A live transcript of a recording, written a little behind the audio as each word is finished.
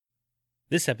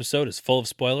This episode is full of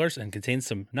spoilers and contains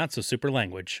some not-so-super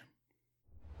language.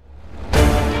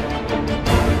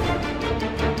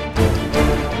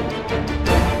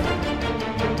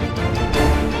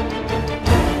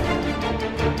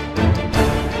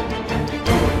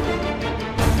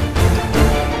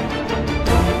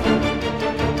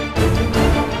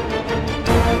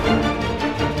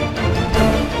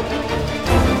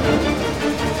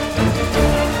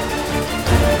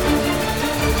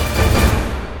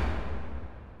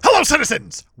 Hello,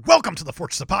 citizens! Welcome to the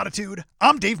Fortress of Potitude.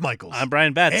 I'm Dave Michaels. I'm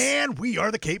Brian Betts. And we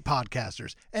are the Cape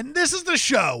Podcasters. And this is the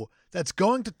show that's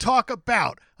going to talk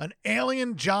about an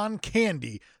alien John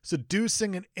Candy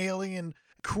seducing an alien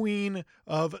queen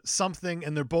of something,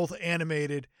 and they're both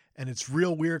animated. And it's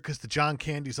real weird because the John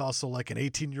Candy's also like an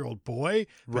 18-year-old boy,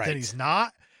 but then he's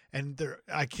not. And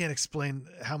I can't explain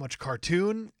how much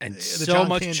cartoon and the so John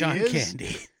much Candy John is.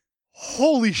 Candy.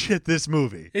 Holy shit, this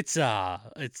movie. It's out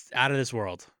of this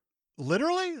world.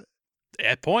 Literally?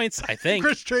 At points, I think.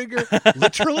 Chris Traeger,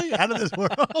 literally out of this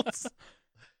world.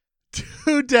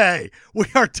 Today, we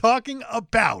are talking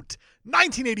about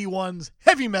 1981's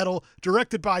Heavy Metal,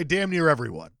 directed by damn near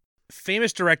everyone.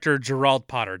 Famous director Gerald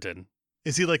Potterton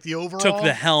Is he like the overall? took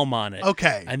the helm on it.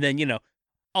 Okay. And then,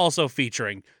 also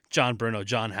featuring John Bruno,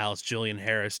 John House, Julian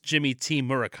Harris, Jimmy T.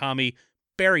 Murakami,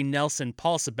 Barry Nelson,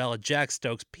 Paul Sabella, Jack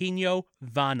Stokes, Pino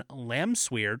von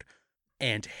Lamsweerd,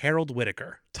 and Harold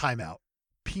Whittaker. Timeout.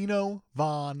 Pino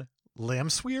von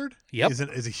Lamsweerd? Yep.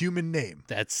 Is a human name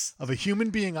That's of a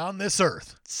human being on this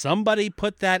earth. somebody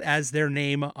put that as their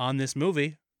name on this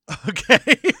movie.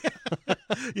 Okay.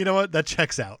 You know what? That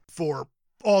checks out for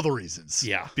all the reasons.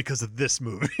 Yeah. Because of this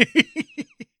movie.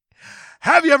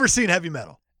 Have you ever seen Heavy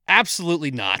Metal?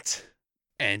 Absolutely not.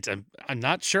 And I'm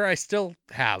not sure I still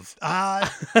have.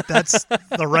 That's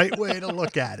the right way to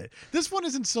look at it. This one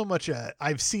isn't so much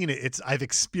I've seen it, I've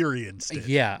experienced it.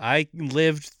 Yeah, I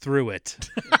lived through it.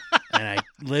 And I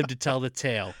lived to tell the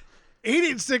tale.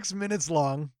 86 minutes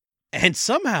long. And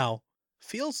somehow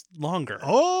feels longer.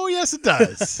 Oh, yes, it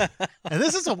does. And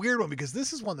this is a weird one because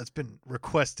this is one that's been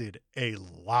requested a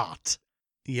lot.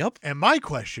 Yep. And my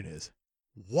question is,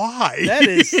 why? That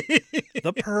is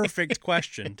the perfect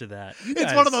question to that.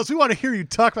 It's one of those, we want to hear you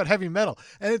talk about heavy metal.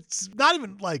 And it's not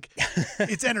even like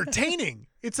it's entertaining.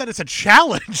 It's that it's a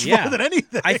challenge more than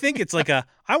anything. I think it's like I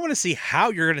want to see how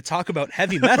you're going to talk about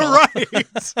heavy metal. Right.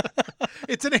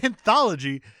 It's an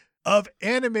anthology of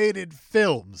animated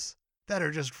films that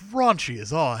are just raunchy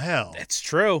as all hell. It's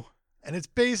true. And it's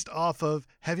based off of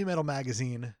Heavy Metal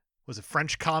Magazine. Was it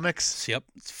French comics? Yep,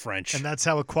 it's French. And that's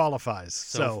how it qualifies.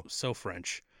 So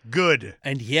French. Good.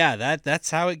 And yeah, that's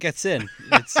how it gets in.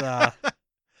 It's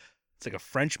it's like a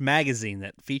French magazine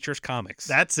that features comics.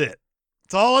 That's it.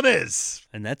 That's all it is.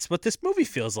 And that's what this movie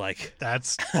feels like.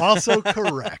 That's also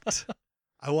correct.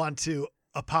 I want to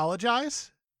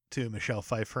apologize to Michelle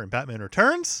Pfeiffer in Batman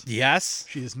Returns. Yes.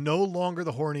 She is no longer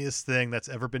the horniest thing that's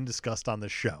ever been discussed on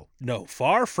this show. No,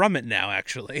 far from it now,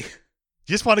 actually.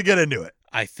 Just want to get into it.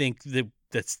 I think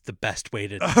that's the best way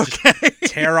to Okay.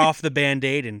 just tear off the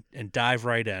Band-Aid and dive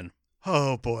right in.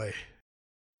 Oh, boy.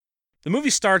 The movie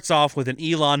starts off with an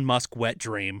Elon Musk wet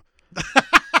dream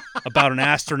about an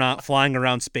astronaut flying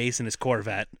around space in his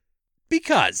Corvette.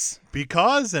 Because.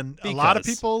 And a lot of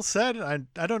people said,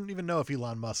 I don't even know if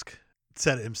Elon Musk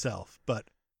said it himself, but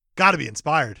got to be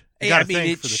inspired.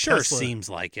 It sure Tesla seems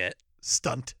like it.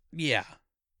 Stunt. Yeah.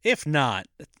 If not,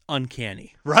 it's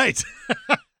uncanny. Right.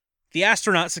 The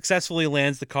astronaut successfully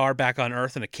lands the car back on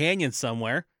Earth in a canyon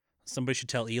somewhere. Somebody should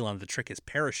tell Elon the trick is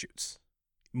parachutes.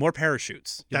 More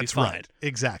parachutes. You'll That's be fine. right.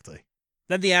 Exactly.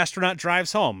 Then the astronaut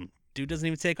drives home. Dude doesn't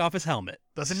even take off his helmet.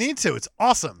 Doesn't need to. It's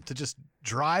awesome to just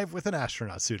drive with an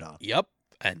astronaut suit on. Yep.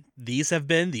 And these have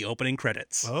been the opening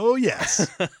credits. Oh, yes.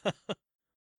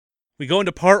 We go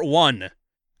into part 1,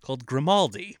 called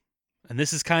Grimaldi. And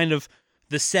this is kind of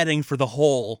the setting for the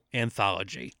whole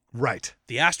anthology. Right.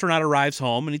 The astronaut arrives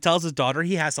home and he tells his daughter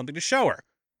he has something to show her.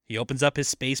 He opens up his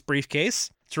space briefcase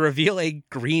to reveal a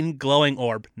green glowing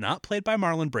orb, not played by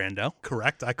Marlon Brando.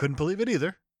 Correct. I couldn't believe it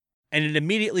either. And it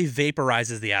immediately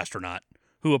vaporizes the astronaut,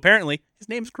 who apparently, his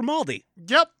name's Grimaldi.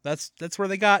 Yep. That's where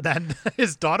they got. Then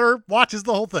his daughter watches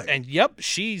the whole thing. And yep,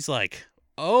 she's like,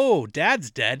 oh,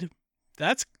 Dad's dead.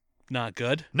 That's not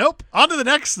good. Nope. On to the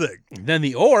next thing. Then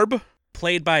the orb,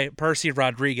 played by Percy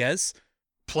Rodriguez,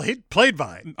 Played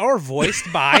by. or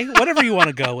voiced by, whatever you want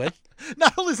to go with.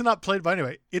 Not only is it not played by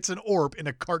anyway, it's an orb in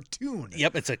a cartoon.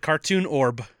 Yep, it's a cartoon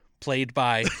orb played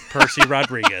by Percy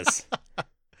Rodriguez.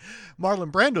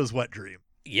 Marlon Brando's wet dream.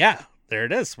 Yeah, there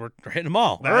it is. We're hitting them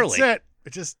all That's early. it.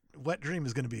 It just, wet dream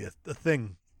is going to be a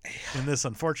thing in this,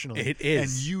 unfortunately. It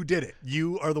is. And you did it.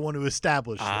 You are the one who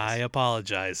established I this.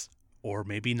 apologize. Or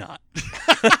maybe not.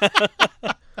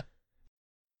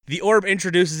 The orb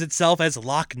introduces itself as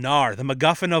Loch-Nar, the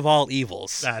MacGuffin of all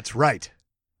evils. That's right.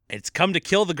 It's come to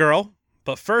kill the girl,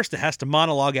 but first it has to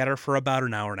monologue at her for about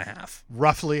an hour and a half.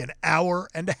 Roughly an hour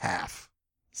and a half.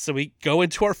 So we go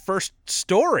into our first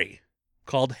story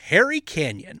called Harry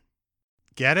Canyon.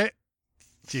 Get it?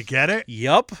 Do you get it?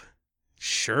 Yup.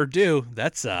 Sure do.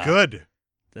 That's Good.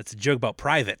 That's a joke about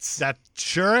privates. That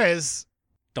sure is.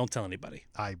 Don't tell anybody.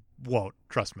 I won't.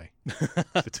 Trust me.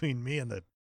 Between me and the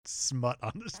smut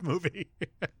on this movie.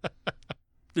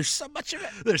 There's so much of it.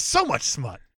 There's so much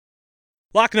smut.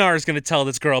 Loch-Nar is going to tell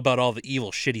this girl about all the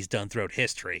evil shit he's done throughout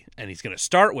history, and he's going to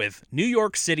start with New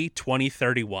York City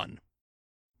 2031.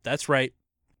 That's right.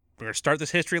 We're going to start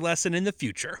this history lesson in the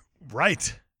future.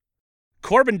 Right.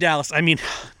 Corbin Dallas,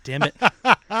 damn it.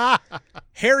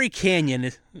 Harry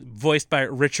Canyon, voiced by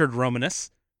Richard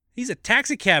Romanus. He's a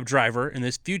taxi cab driver in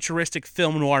this futuristic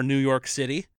film noir New York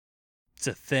City. It's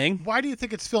a thing. Why do you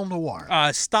think it's film noir?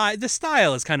 The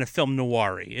style is kind of film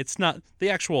noir-y. It's not, the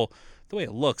way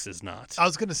it looks is not. I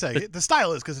was going to say, the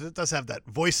style is because it does have that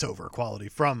voiceover quality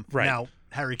from now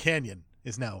Harry Canyon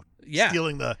is now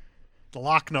stealing the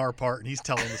Loch-Nar part, and he's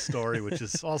telling the story, which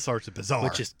is all sorts of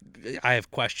bizarre. I have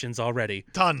questions already.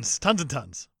 Tons and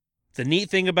tons. The neat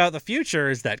thing about the future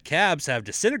is that cabs have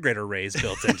disintegrator rays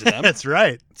built into them. That's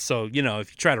right. So, if you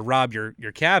try to rob your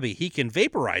cabbie, he can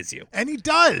vaporize you. And he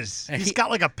does. And he's got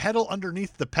like a pedal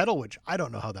underneath the pedal, which I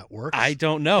don't know how that works. I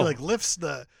don't know. He like lifts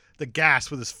the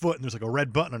gas with his foot, and there's like a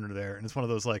red button under there, and it's one of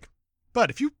those like, but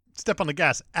if you step on the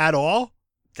gas at all,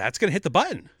 that's going to hit the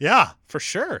button. Yeah. For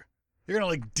sure. You're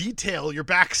going to like detail your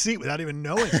back seat without even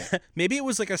knowing it. Maybe it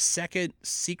was like a second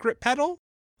secret pedal,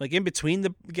 like in between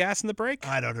the gas and the brake.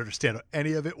 I don't understand how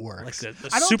any of it works. Like the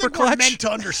I don't super think clutch? we're meant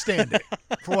to understand it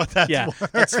for what that's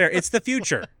worth. That's fair. It's the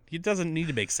future. It doesn't need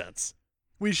to make sense.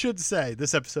 We should say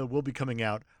this episode will be coming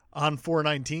out on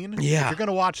 4/19. Yeah. If you're going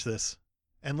to watch this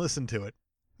and listen to it,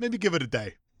 maybe give it a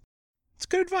day. It's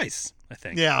good advice, I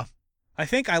think. Yeah. I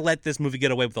think I let this movie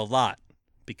get away with a lot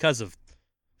because of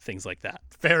things like that.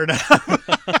 Fair enough.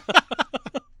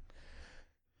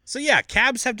 So yeah,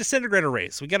 cabs have disintegrator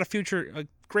rays. We got a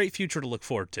great future to look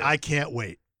forward to. I can't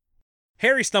wait.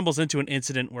 Harry stumbles into an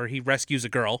incident where he rescues a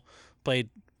girl, played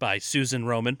by Susan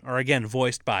Roman, or again,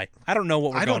 voiced by, I don't know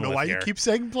what we're going with. I don't know why here. you keep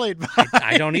saying played by.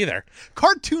 I don't either.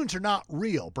 Cartoons are not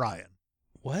real, Brian.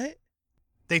 What?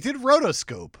 They did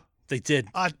rotoscope. They did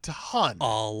a ton.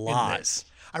 A lot. In this.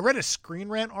 I read a Screen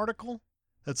Rant article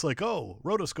that's like,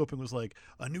 rotoscoping was like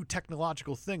a new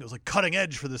technological thing. It was like cutting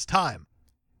edge for this time.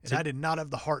 And I did not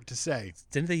have the heart to say.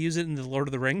 Didn't they use it in The Lord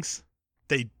of the Rings?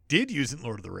 They did use it in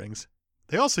Lord of the Rings.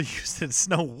 They also used it in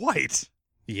Snow White.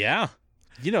 Yeah.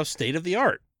 State of the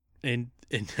art in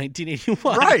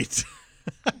 1981. Right.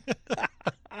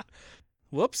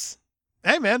 Whoops.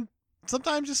 Hey, man.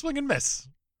 Sometimes you swing and miss.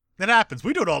 It happens.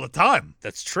 We do it all the time.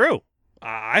 That's true.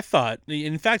 I thought,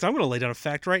 in fact, I'm going to lay down a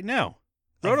fact right now.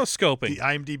 Rotoscoping. The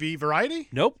IMDb variety?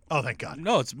 Nope. Oh, thank God.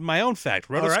 No, it's my own fact.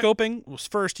 Rotoscoping was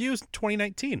first used in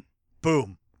 2019.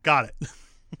 Boom. Got it.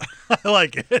 I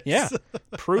like it. Yeah.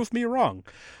 Prove me wrong.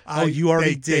 You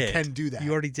already did. They can do that.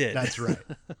 You already did. That's right.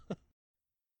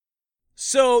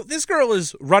 So this girl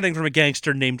is running from a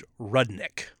gangster named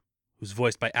Rudnick, who's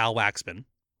voiced by Al Waxman,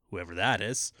 whoever that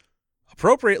is,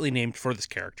 appropriately named for this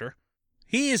character.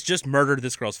 He has just murdered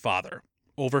this girl's father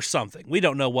over something. We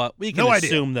don't know what. We can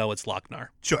assume, though, it's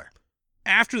Loch-Nar. Sure.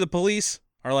 After the police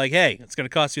are like, hey, it's going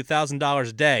to cost you $1,000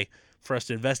 a day for us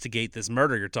to investigate this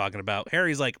murder you're talking about,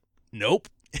 Harry's like, nope.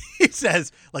 He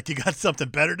says, like, you got something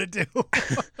better to do.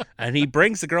 And he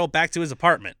brings the girl back to his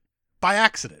apartment. By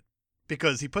accident.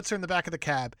 Because he puts her in the back of the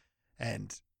cab,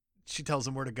 and she tells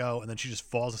him where to go, and then she just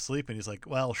falls asleep, and he's like,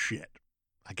 well, shit.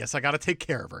 I guess I got to take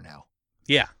care of her now.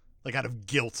 Yeah. Like, out of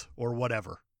guilt or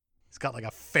whatever. He's got, like,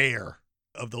 a fare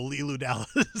of the Leeloo Dallas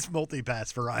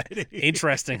multipass variety.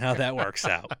 Interesting how that works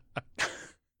out. A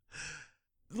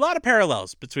lot of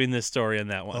parallels between this story and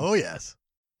that one. Oh, yes.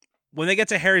 When they get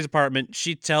to Harry's apartment,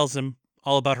 she tells him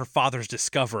all about her father's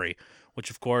discovery, which,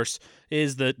 of course,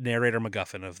 is the narrator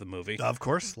MacGuffin of the movie. Of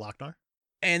course, Loch-Nar.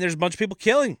 And there's a bunch of people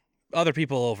killing other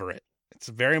people over it. It's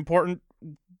a very important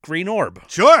green orb.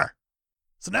 Sure.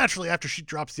 So naturally, after she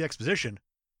drops the exposition,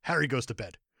 Harry goes to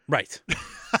bed. Right.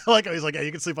 I like how he's like, yeah,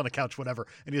 you can sleep on the couch, whatever.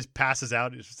 And he just passes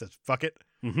out. He just says, fuck it.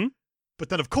 Mm-hmm. But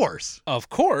then, of course,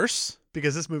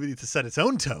 because this movie needs to set its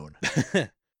own tone,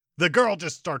 The girl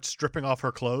just starts stripping off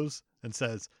her clothes and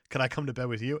says, "Can I come to bed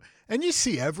with you?" And you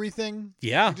see everything.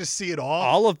 Yeah. You just see it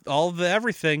all. All of the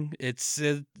everything. It's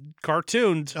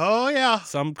cartooned. Oh, yeah.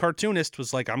 Some cartoonist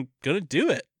was like, I'm going to do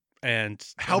it. And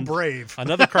How brave.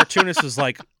 another cartoonist was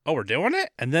like, oh, we're doing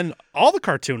it? And then all the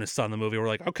cartoonists on the movie were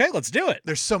like, okay, let's do it.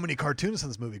 There's so many cartoonists in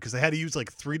this movie because they had to use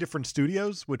like 3 different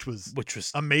studios, which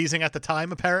was amazing at the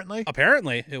time, apparently.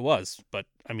 Apparently it was. But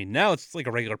I mean, now it's like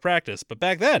a regular practice. But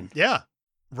back then. Yeah.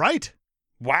 Right.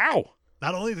 Wow.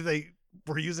 Not only did they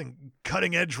were using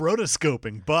cutting edge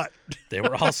rotoscoping, but they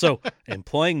were also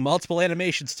employing multiple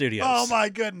animation studios. Oh, my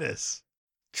goodness.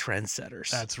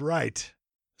 Trendsetters. That's right.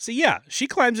 So yeah, she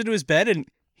climbs into his bed and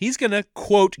he's going to,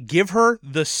 quote, give her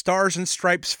the stars and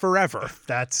stripes forever.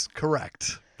 That's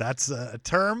correct. That's a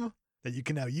term that you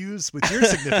can now use with your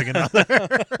significant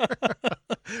other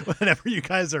whenever you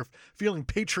guys are feeling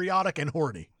patriotic and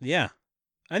horny. Yeah.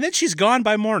 And then she's gone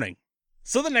by morning.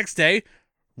 So the next day,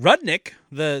 Rudnick,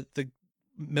 the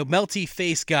melty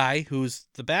face guy who's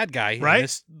the bad guy in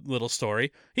this little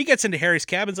story, he gets into Harry's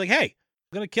cabin. He's like, hey,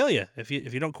 I'm going to kill you if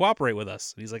you don't cooperate with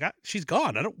us. And he's like, she's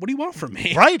gone. What do you want from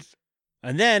me? Right.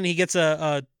 And then he gets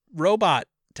a robot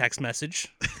text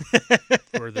message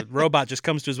where the robot just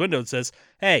comes to his window and says,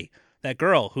 hey, that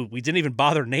girl who we didn't even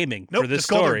bother naming for this just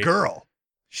story. called her girl.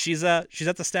 She's at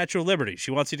the Statue of Liberty. She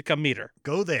wants you to come meet her.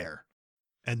 Go there.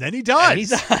 And then he does. And he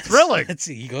does. Thrilling.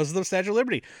 He goes to the Statue of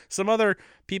Liberty. Some other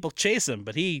people chase him,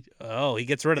 but he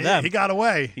gets rid of them. He got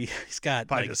away. He's got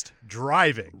by just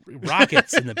driving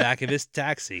rockets in the back of his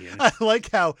taxi. And I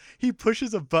like how he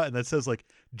pushes a button that says like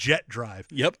jet drive.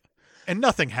 Yep. And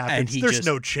nothing happens. And There's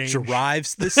no change.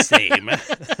 Drives the same.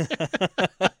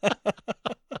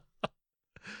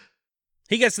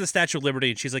 He gets to the Statue of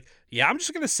Liberty and she's like, yeah, I'm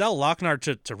just going to sell Lochnar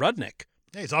to Rudnick.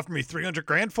 Yeah, he's offering me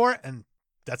 $300,000 for it, and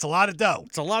that's a lot of dough.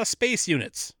 It's a lot of space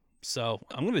units. So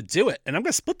I'm going to do it. And I'm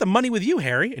going to split the money with you,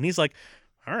 Harry. And he's like,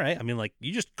 all right. I mean, like,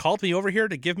 you just called me over here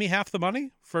to give me half the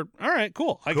money for, all right,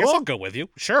 cool. I guess I'll go with you.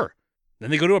 Sure.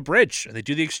 Then they go to a bridge and they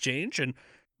do the exchange and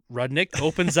Rudnick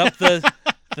opens up the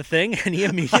thing and he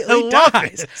immediately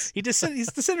dies.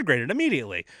 He's disintegrated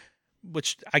immediately.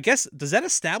 Which I guess, does that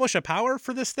establish a power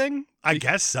for this thing? I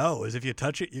guess so. Is if you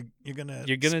touch it, you're gonna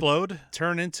explode.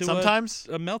 Turn into sometimes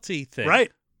a melty thing.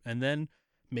 Right. And then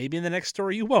maybe in the next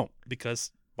story you won't, because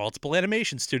multiple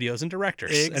animation studios and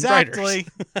directors exactly.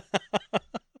 and writers.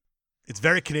 It's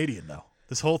very Canadian, though.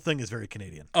 This whole thing is very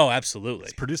Canadian. Oh, absolutely.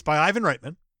 It's produced by Ivan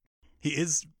Reitman. He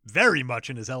is very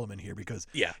much in his element here because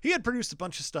he had produced a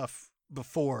bunch of stuff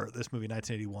before this movie,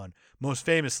 1981. Most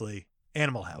famously,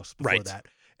 Animal House before that.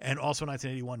 And also in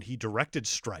 1981, he directed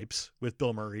Stripes with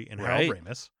Bill Murray and Harold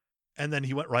Ramis. And then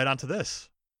he went right on to this.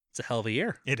 It's a hell of a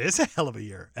year. It is a hell of a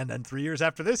year. And then 3 years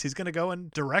after this, he's going to go and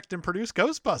direct and produce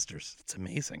Ghostbusters. It's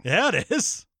amazing. Yeah, it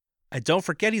is. And don't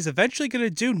forget, he's eventually going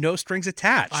to do No Strings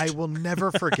Attached. I will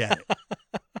never forget it.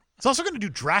 He's also going to do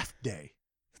Draft Day.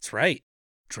 That's right.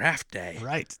 Draft Day.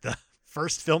 Right. The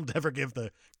first film to ever give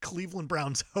the Cleveland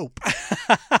Browns hope.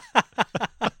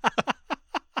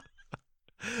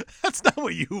 That's not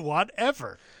what you want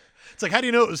ever. It's like, how do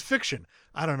you know it was fiction?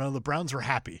 I don't know. The Browns were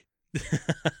happy.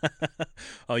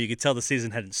 Oh, you could tell the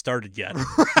season hadn't started yet.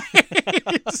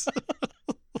 Right.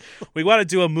 We want to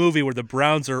do a movie where the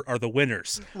Browns are the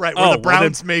winners. Right, where the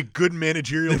Browns make good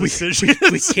managerial decisions.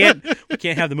 We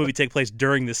can't have the movie take place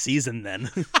during the season then.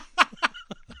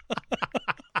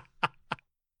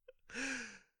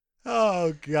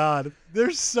 Oh, God.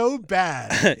 They're so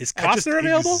bad. Is Costner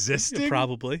available? Existing? Yeah,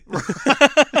 probably.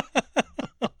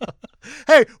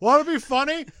 Hey, want to be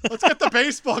funny? Let's get the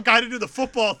baseball guy to do the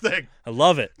football thing. I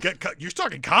love it. You're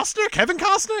talking Costner? Kevin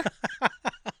Costner?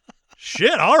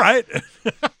 Shit, all right.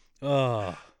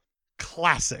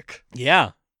 Classic.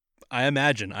 Yeah, I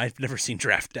imagine. I've never seen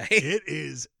Draft Day. It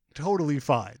is totally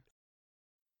fine.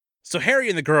 So Harry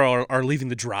and the girl are leaving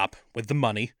the drop with the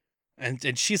money.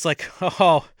 And she's like,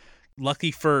 oh,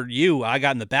 lucky for you, I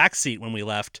got in the back seat when we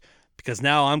left because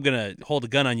now I'm going to hold a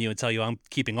gun on you and tell you I'm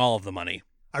keeping all of the money.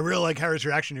 I really like Harry's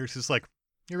reaction here. He's just like,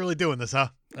 you're really doing this, huh?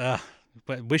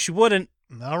 But wish you wouldn't.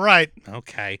 All right.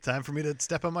 Okay. Time for me to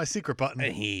step on my secret button.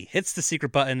 And he hits the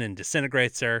secret button and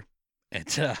disintegrates her.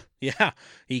 And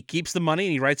he keeps the money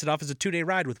and he writes it off as a 2-day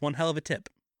ride with one hell of a tip.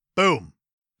 Boom.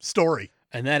 Story.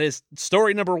 And that is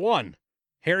story number 1.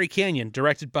 Harry Canyon,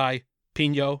 directed by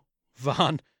Pino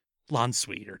van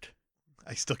Lansweerd.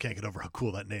 I still can't get over how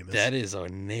cool that name is. That is a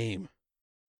name.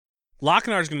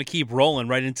 Lochnar's going to keep rolling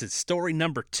right into story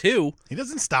number 2. He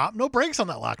doesn't stop. No brakes on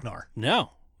that Lochnar. No.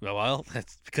 Well,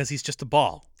 that's because he's just a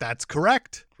ball. That's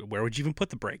correct. Where would you even put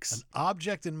the brakes? An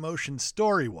object in motion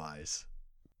story-wise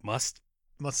must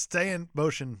stay in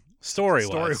motion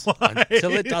Story-wise.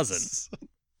 Until it doesn't.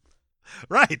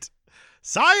 Right.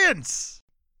 Science.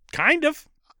 Kind of.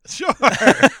 Sure.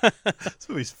 This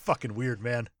movie's fucking weird,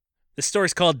 man. The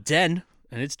story's called Den,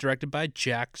 and it's directed by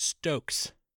Jack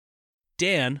Stokes.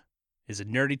 Dan is a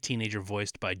nerdy teenager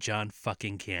voiced by John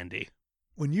fucking Candy.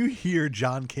 When you hear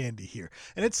John Candy here,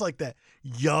 and it's like that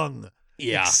young,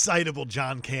 excitable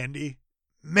John Candy,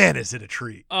 man, is it a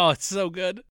treat. Oh, it's so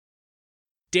good.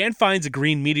 Dan finds a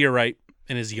green meteorite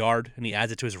in his yard, and he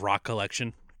adds it to his rock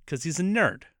collection because he's a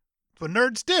nerd. What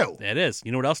nerds do. It is.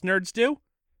 You know what else nerds do?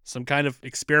 Some kind of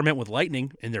experiment with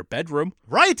lightning in their bedroom.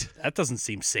 Right. That doesn't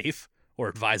seem safe or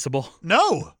advisable.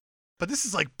 No. But this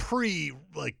is like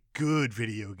good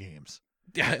video games.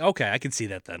 Yeah, okay, I can see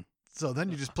that then. So then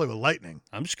you just play with lightning.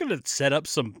 I'm just going to set up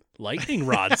some lightning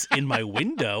rods in my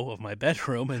window of my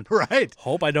bedroom and right.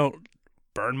 hope I don't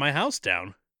burn my house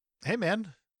down. Hey,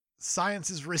 man, science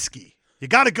is risky. You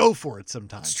got to go for it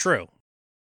sometimes. It's true.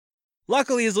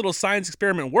 Luckily, his little science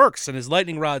experiment works and his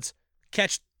lightning rods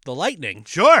catch the lightning.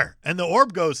 Sure. And the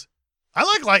orb goes, I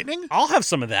like lightning. I'll have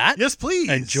some of that. Yes, please.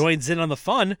 And joins in on the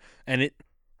fun, and it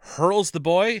hurls the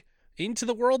boy into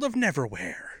the world of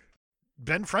Neverwhere.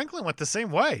 Ben Franklin went the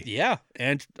same way. Yeah,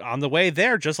 and on the way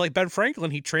there, just like Ben Franklin,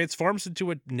 he transforms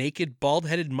into a naked,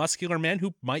 bald-headed, muscular man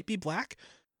who might be black.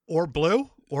 Or blue.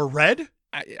 Or red.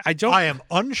 I don't... I am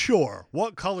unsure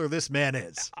what color this man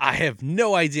is. I have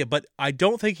no idea, but I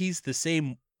don't think he's the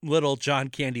same little John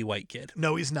Candy white kid.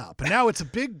 No, he's not. But now it's a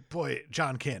big boy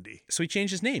John Candy. So he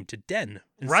changed his name to Den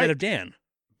instead of Dan.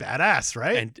 Badass,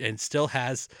 right? And still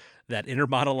has that inner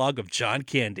monologue of John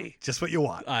Candy. Just what you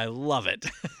want. I love it.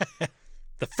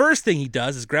 The first thing he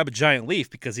does is grab a giant leaf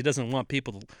because he doesn't want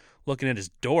people looking at his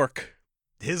dork.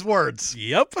 His words.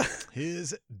 Yep.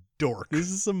 His dork.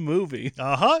 This is a movie.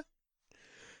 Uh-huh.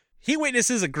 He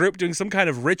witnesses a group doing some kind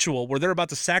of ritual where they're about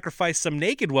to sacrifice some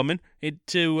naked woman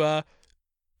into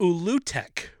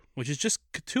Ulutek, which is just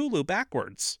Cthulhu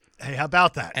backwards. Hey, how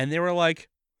about that? And they were like,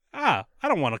 I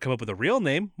don't want to come up with a real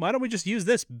name. Why don't we just use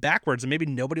this backwards and maybe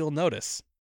nobody will notice?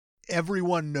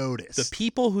 Everyone noticed. The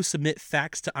people who submit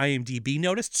facts to IMDb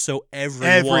noticed, so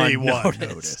everyone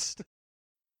noticed.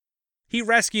 He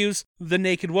rescues the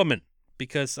naked woman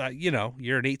because, you're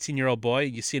an 18-year-old boy.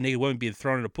 You see a naked woman being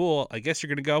thrown in a pool. I guess you're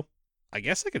going to go, I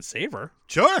guess I could save her.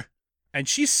 Sure. And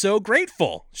she's so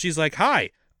grateful. She's like, hi,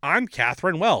 I'm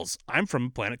Catherine Wells. I'm from a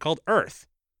planet called Earth.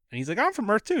 And he's like, I'm from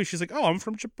Earth too. She's like, oh, I'm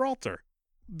from Gibraltar.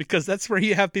 Because that's where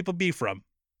you have people be from.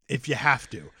 If you have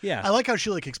to. Yeah. I like how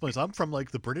she explains, I'm from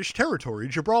the British territory,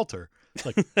 Gibraltar. It's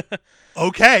like,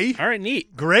 okay. All right,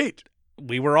 neat. Great.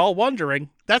 We were all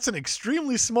wondering. That's an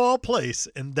extremely small place,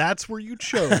 and that's where you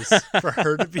chose for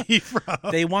her to be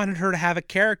from. They wanted her to have a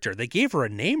character. They gave her a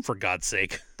name, for God's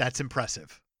sake. That's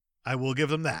impressive. I will give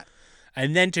them that.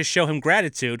 And then to show him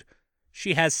gratitude,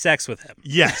 she has sex with him.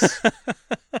 Yes.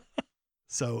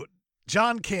 So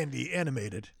John Candy,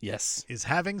 animated, yes, is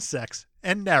having sex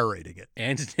and narrating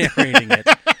it.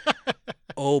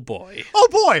 Oh, boy. Oh,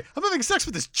 boy. I'm having sex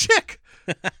with this chick.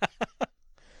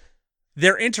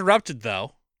 They're interrupted,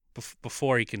 though,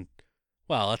 before he can...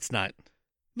 Well, let's not...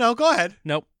 No, go ahead.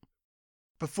 Nope.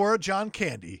 Before John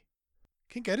Candy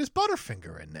can get his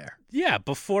Butterfinger in there. Yeah,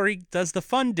 before he does the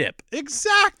fun dip.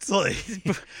 Exactly.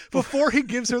 Before he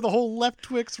gives her the whole left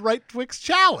Twix, right Twix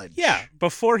challenge. Yeah,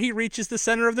 before he reaches the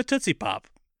center of the Tootsie Pop.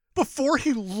 Before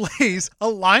he lays a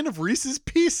line of Reese's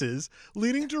Pieces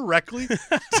leading directly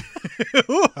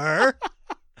to her.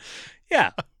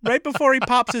 Yeah, right before he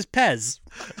pops his Pez.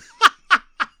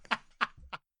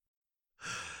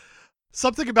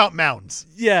 Something about mounds.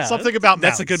 Yeah. Something about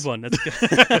mounds. That's a good one. That's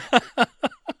good.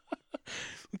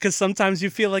 Because sometimes you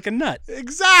feel like a nut.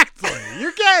 Exactly.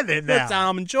 You're getting it now. That's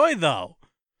Almond Joy, though.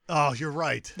 Oh, you're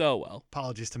right. Oh, well.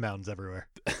 Apologies to mounds everywhere.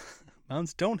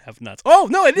 Mounds don't have nuts. Oh,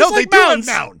 no, it is like mounds. No, they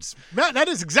do have mounds. That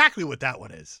is exactly what that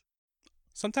one is.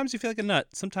 Sometimes you feel like a nut.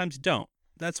 Sometimes you don't.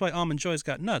 That's why Almond Joy's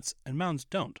got nuts and mounds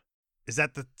don't. Is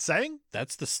that the saying?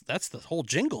 That's the whole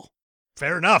jingle.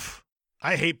 Fair enough.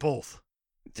 I hate both.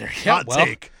 Hot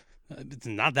take. It's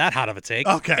not that hot of a take.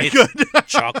 Okay, it's good.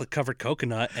 chocolate-covered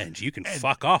coconut, and you can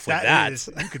fuck off with that.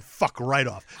 You can fuck right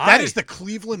off. That is the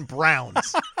Cleveland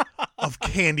Browns of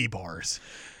candy bars.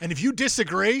 And if you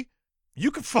disagree,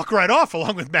 you can fuck right off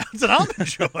along with Mounds and Almond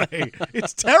Joy.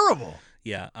 It's terrible.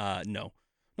 Yeah, no.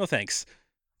 No thanks.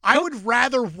 I would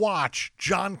rather watch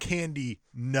John Candy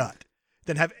nut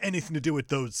than have anything to do with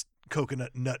those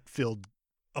coconut nut-filled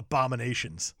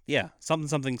abominations. Yeah,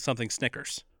 something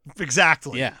Snickers.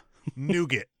 Exactly. Yeah.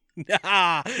 Nougat.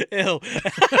 Ah, ew.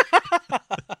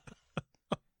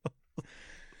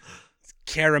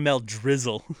 caramel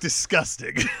drizzle.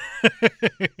 Disgusting.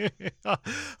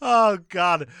 Oh,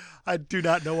 God. I do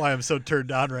not know why I'm so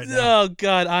turned on right now. Oh,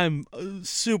 God, I'm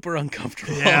super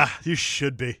uncomfortable. Yeah, you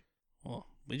should be. Well,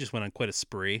 we just went on quite a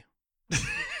spree.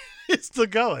 It's still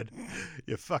going.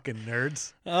 You fucking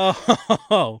nerds.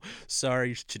 Oh, sorry,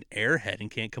 you're such an airhead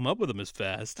and can't come up with them as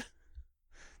fast.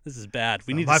 This is bad.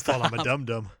 We need my to stop. fault I'm a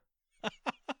dum-dum.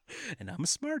 And I'm a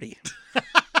smarty.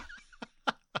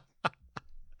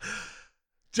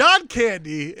 John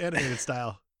Candy, animated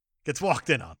style, gets walked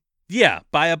in on. Yeah,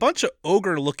 by a bunch of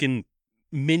ogre-looking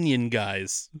minion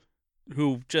guys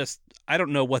who just, I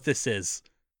don't know what this is.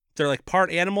 They're like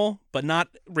part animal, but not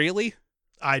really.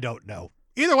 I don't know.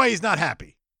 Either way, he's not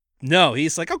happy. No,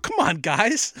 he's like, oh, come on,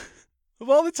 guys. Of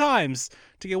all the times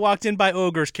to get walked in by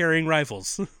ogres carrying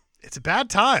rifles. It's a bad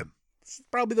time. It's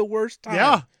probably the worst time.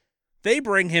 Yeah. They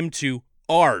bring him to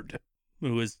Ard,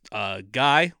 who is a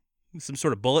guy, some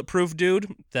sort of bulletproof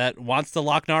dude that wants the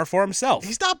Lochnar for himself.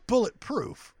 He's not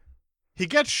bulletproof. He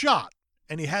gets shot,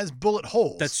 and he has bullet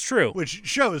holes. That's true. Which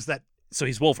shows that, So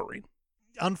he's Wolverine.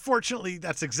 unfortunately,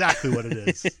 that's exactly what it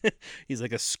is. He's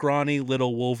like a scrawny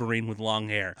little Wolverine with long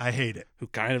hair I hate it. who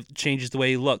kind of changes the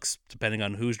way he looks depending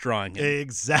on who's drawing him.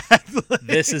 Exactly.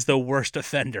 This is the worst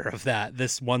offender of that,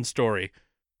 this one story.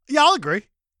 Yeah, I'll agree.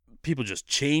 People just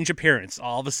change appearance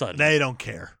all of a sudden. They don't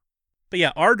care. But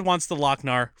yeah, Ard wants the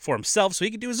Lochnar for himself so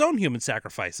he can do his own human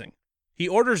sacrificing. He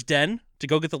orders Den to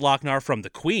go get the Lochnar from the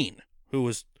Queen, who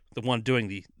was the one doing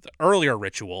the earlier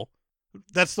ritual.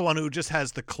 That's the one who just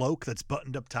has the cloak that's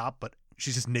buttoned up top, but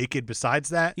she's just naked besides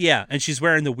that. Yeah, and she's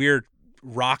wearing the weird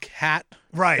rock hat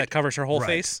Right. that covers her whole Right.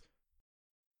 face.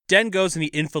 Den goes and he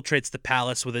infiltrates the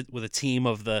palace with a team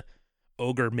of the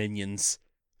ogre minions.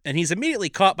 And he's immediately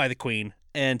caught by the Queen.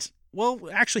 And, well,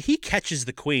 actually, he catches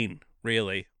the Queen,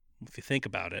 really, if you think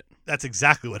about it. That's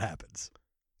exactly what happens.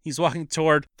 He's walking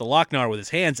toward the Lochnar with his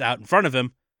hands out in front of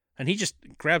him, and he just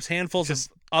grabs handfuls of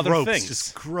other Gropes, things.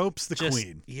 Just gropes the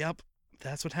queen. Yep,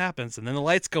 that's what happens. And then the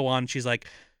lights go on, and she's like,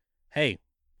 hey,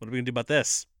 what are we going to do about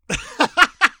this?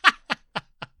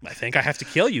 I think I have to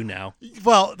kill you now.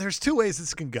 Well, there's two ways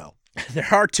this can go. There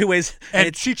are two ways.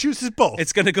 And she chooses both.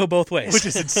 It's going to go both ways. Which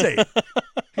is insane.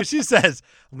 Because she says,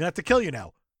 I'm going to have to kill you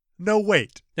now. No,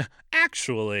 wait.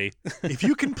 Actually, If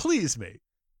you can please me.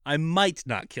 I might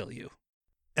not kill you.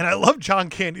 And I love John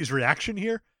Candy's reaction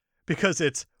here because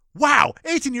it's, wow,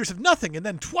 18 years of nothing and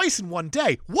then twice in one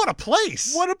day. What a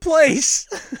place. What a place.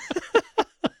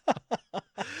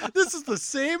 This is the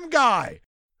same guy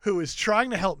who is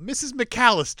trying to help Mrs.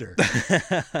 McAllister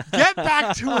get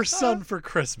back to her son for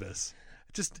Christmas.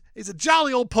 He's a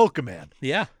jolly old Pokemon.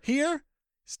 Yeah. Here,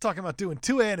 he's talking about doing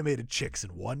 2 animated chicks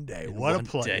in one day. What a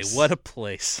place. What a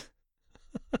place.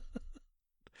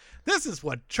 This is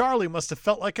what Charlie must have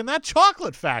felt like in that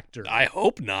chocolate factory. I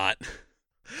hope not.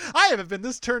 I haven't been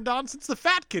this turned on since the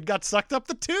fat kid got sucked up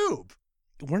the tube.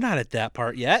 We're not at that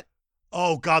part yet.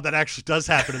 Oh, God, that actually does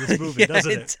happen in this movie, Yeah,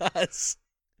 doesn't it? It does.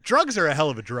 Drugs are a hell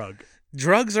of a drug.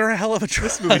 Drugs are a hell of a drug.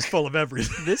 This movie's full of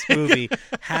everything. This movie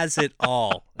has it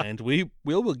all, and we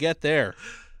will get there.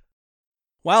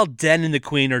 While Den and the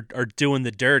Queen are doing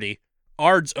the dirty,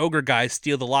 Ard's ogre guys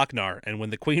steal the Lochnar, and when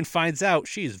the Queen finds out,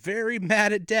 she's very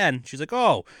mad at Den. She's like,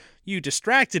 oh, you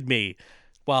distracted me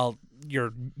while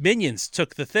your minions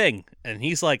took the thing. And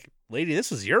he's like, lady,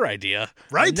 this was your idea.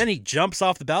 Right. And then he jumps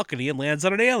off the balcony and lands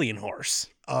on an alien horse.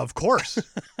 Of course.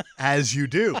 As you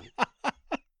do.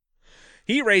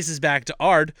 He races back to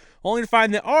Ard, only to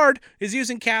find that Ard is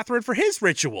using Catherine for his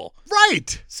ritual.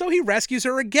 Right. So he rescues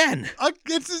her again.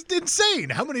 It's just insane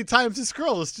how many times this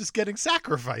girl is just getting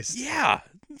sacrificed. Yeah.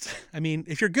 I mean,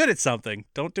 if you're good at something,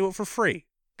 don't do it for free.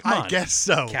 Come on, I guess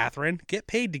so. Catherine, get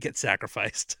paid to get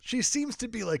sacrificed. She seems to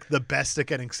be like the best at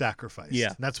getting sacrificed. Yeah.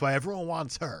 And that's why everyone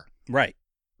wants her. Right.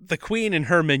 The Queen and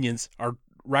her minions are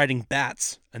riding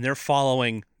bats, and they're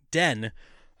following Den,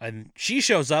 and she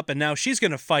shows up, and now she's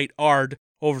going to fight Ard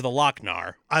over the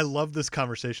Lochnar. I love this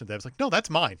conversation. That was like, no, that's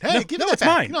mine. Hey, No, give no, me that it's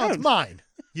back. mine. No, No. it's mine.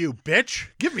 You bitch.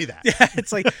 Give me that. Yeah,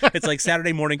 it's like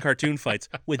Saturday morning cartoon fights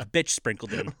with bitch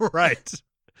sprinkled in. Right.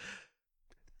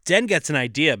 Den gets an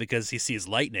idea because he sees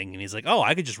lightning, and he's like, oh,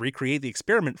 I could just recreate the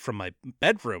experiment from my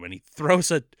bedroom. And he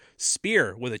throws a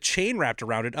spear with a chain wrapped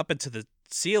around it up into the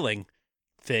ceiling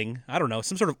thing. I don't know,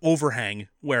 some sort of overhang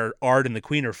where Ard and the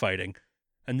Queen are fighting.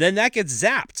 And then that gets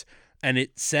zapped, and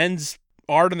it sends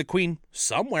Ard and the Queen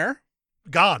somewhere.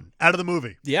 Gone. Out of the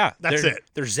movie. Yeah. That's it.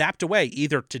 They're zapped away,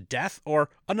 either to death or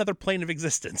another plane of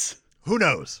existence. Who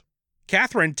knows?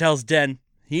 Catherine tells Den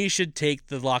he should take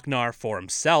the Lochnar for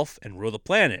himself and rule the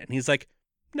planet. And he's like,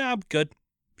 nah, I'm good.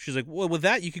 She's like, well, with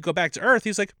that, you could go back to Earth.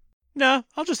 He's like, no,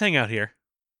 I'll just hang out here.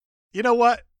 You know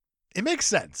what? It makes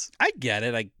sense. I get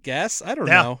it, I guess. I don't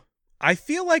Yeah. know. I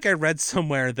feel like I read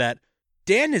somewhere that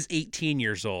Dan is 18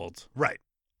 years old. Right.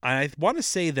 I want to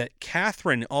say that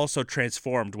Catherine also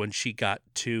transformed when she got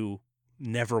to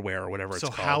Neverwhere or whatever it's So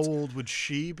called. how old would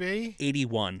she be?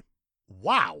 81.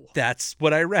 Wow. That's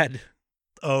what I read.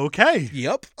 Okay.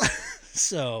 Yep.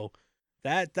 So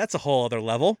that's a whole other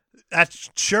level. That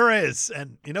sure is.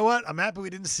 And you know what? I'm happy we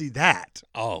didn't see that.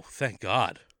 Oh, thank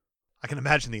God. I can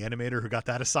imagine the animator who got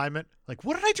that assignment. Like,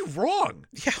 what did I do wrong?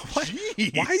 Yeah, what?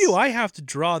 Jeez. Why do I have to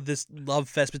draw this love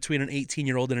fest between an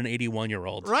 18-year-old and an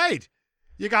 81-year-old? Right.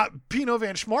 You got Pino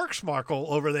Van Schmarksmarkle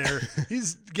over there.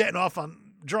 He's getting off on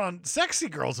drawing sexy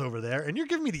girls over there, and you're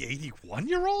giving me the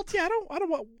 81-year-old? Yeah, I don't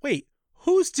want. Wait,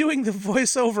 who's doing the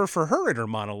voiceover for her in her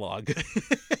monologue?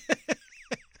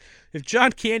 If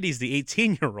John Candy's the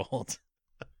 18-year-old.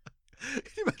 Can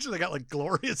you imagine they got like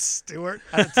Gloria Stewart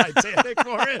at a Titanic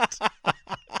for it?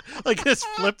 Like just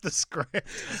flip the script.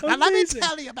 Now let me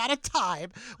tell you about a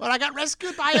time when I got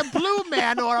rescued by a blue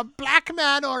man or a black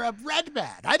man or a red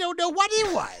man. I don't know what he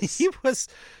was.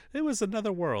 It was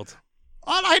another world.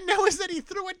 All I know is that he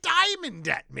threw a diamond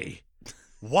at me.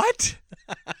 What?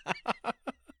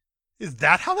 Is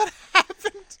that how that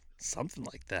happened? Something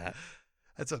like that.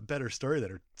 That's a better story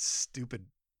than her stupid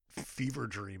fever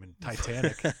dream in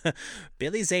Titanic.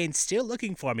 Billy Zane's still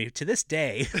looking for me to this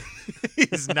day.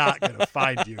 He's not going to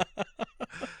find you.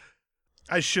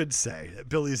 I should say that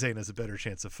Billy Zane has a better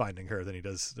chance of finding her than he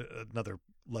does another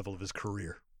level of his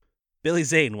career. Billy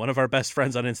Zane, one of our best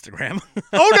friends on Instagram.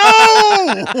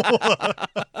 Oh,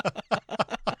 no!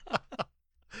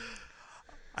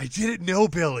 I didn't know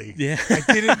Billy. Yeah. I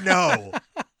didn't know.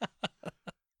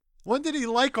 When did he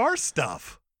like our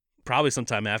stuff? Probably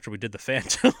sometime after we did the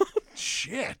Phantom.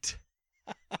 Shit.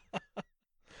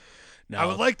 No. I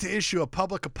would like to issue a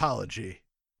public apology.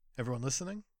 Everyone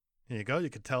listening? Here you go. You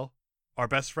can tell our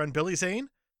best friend Billy Zane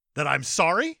that I'm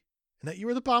sorry and that you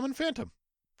were the Bomb Phantom.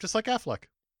 Just like Affleck.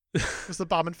 It was the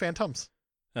Bomb Phantoms.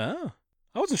 Oh.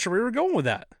 I wasn't sure we were going with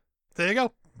that. There you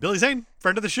go. Billy Zane,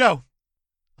 friend of the show.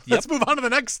 Let's move on to the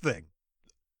next thing.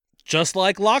 Just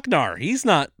like Lochnar. He's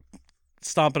not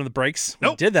stomping on the brakes.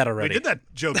 Nope. We did that already. We did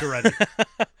that joke already.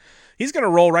 He's going to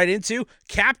roll right into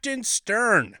Captain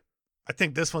Stern. I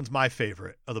think this one's my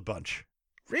favorite of the bunch.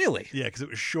 Really? Yeah, because it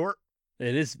was short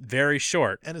It is very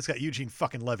short. and it's got Eugene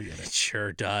fucking Levy in It it.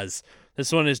 sure does.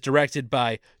 This one is directed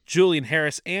by Julian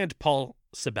Harris and Paul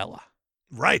Sabella.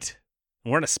 Right.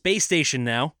 We're on a space station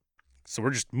now, so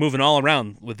we're just moving all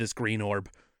around with this green orb.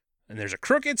 And there's a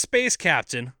crooked space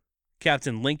captain,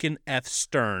 Captain Lincoln F.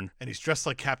 Stern. And he's dressed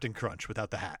like Captain Crunch without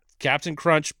the hat. Captain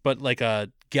Crunch, but like a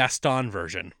Gaston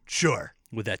version Sure.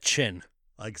 with that chin.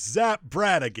 Like Zap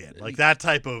Brannigan. Like that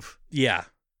type of Yeah.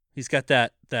 He's got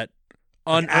that like,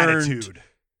 unearned attitude.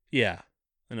 Yeah.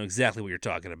 I know exactly what you're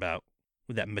talking about.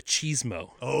 With that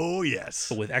machismo, Oh, yes.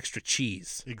 but with extra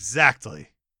cheese. Exactly.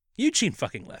 Eugene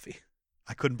fucking Levy.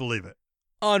 I couldn't believe it.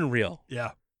 Unreal.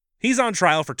 Yeah. He's on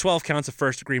trial for 12 counts of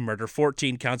first-degree murder,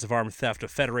 14 counts of armed theft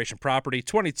of Federation property,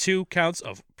 22 counts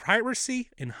of piracy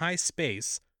in high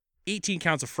space, 18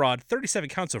 counts of fraud, 37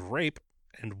 counts of rape,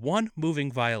 and 1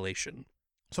 moving violation.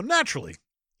 So naturally,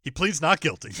 he pleads not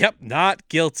guilty. Yep, not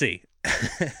guilty.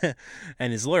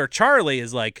 And his lawyer, Charlie,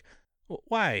 is like,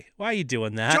 why? Why are you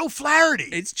doing that? Joe Flaherty.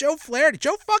 It's Joe Flaherty.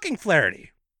 Joe fucking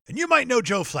Flaherty. And you might know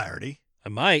Joe Flaherty I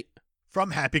might.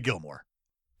 from Happy Gilmore.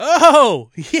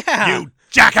 Oh, yeah. You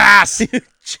jackass!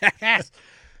 Jackass.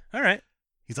 All right.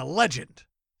 He's a legend.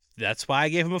 That's why I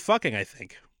gave him a fucking, I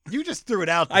think. You just threw it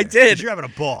out there. I did. 'cause you're having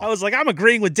a ball. I was like, I'm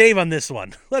agreeing with Dave on this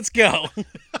one. Let's go.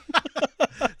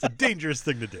 It's a dangerous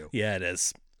thing to do. Yeah, it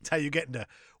is. It's how you get into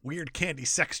weird candy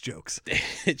sex jokes.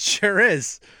 It sure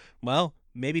is. Well,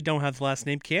 maybe don't have the last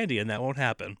name Candy and that won't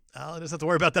happen. Well, he doesn't have to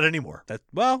worry about that anymore.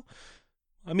 Well,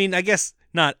 I mean, I guess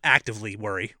not actively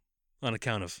worry on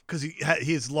account of Because he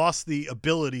has lost the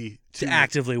ability to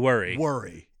actively worry.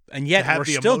 worry. And To yet have we're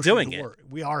the still emotion doing to it. worry.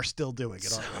 We are still doing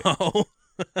it, aren't we? So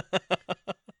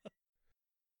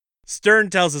Stern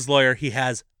tells his lawyer he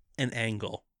has an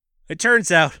angle. It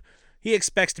turns out he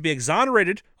expects to be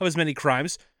exonerated of his many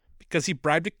crimes because he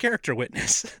bribed a character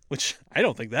witness, which I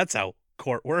don't think that's how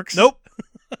court works. Nope.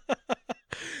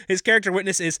 His character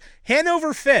witness is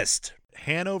Hanover Fist.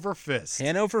 Hanover Fist.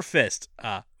 Hanover Fist,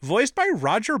 voiced by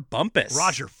Roger Bumpus.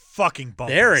 Roger fucking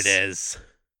Bumpus. There it is.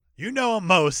 You know him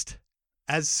most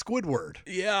as Squidward.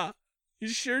 Yeah, you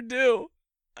sure do.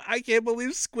 I can't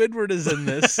believe Squidward is in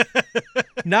this.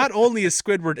 Not only is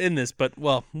Squidward in this, but,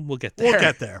 well, we'll get there.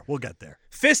 We'll get there.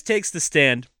 Fist takes the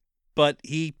stand, but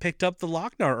he picked up the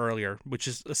Lochnar earlier, which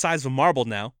is the size of a marble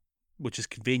now, which is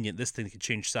convenient. This thing can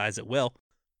change size at will.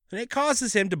 and it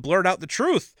causes him to blurt out the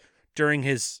truth during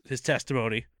his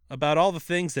testimony about all the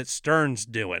things that Stern's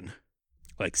doing,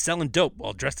 like selling dope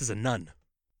while dressed as a nun.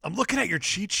 I'm looking at your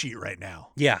cheat sheet right now.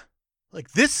 Yeah.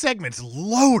 Like, this segment's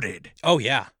loaded. Oh,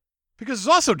 yeah. Because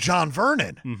there's also John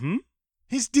Vernon. Mm-hmm.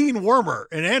 He's Dean Wormer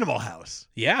in Animal House.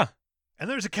 Yeah. And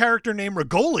there's a character named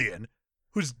Regolian,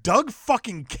 who's Doug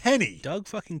fucking Kenny. Doug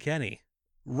fucking Kenny.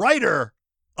 Writer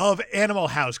of Animal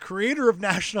House, creator of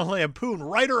National Lampoon,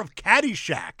 writer of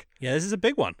Caddyshack. Yeah, this is a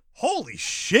big one. Holy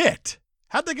shit.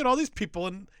 How'd they get all these people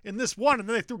in this one, and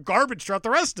then they threw garbage throughout the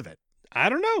rest of it? I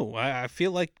don't know. I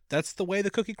feel like that's the way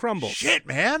the cookie crumbles. Shit,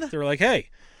 man. They were like, hey,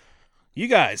 you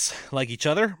guys like each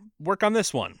other. Work on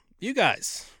this one. You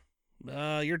guys,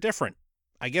 you're different.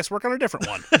 I guess work on a different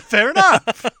one. Fair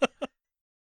enough.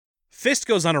 Fist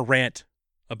goes on a rant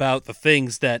about the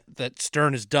things that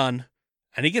Stern has done,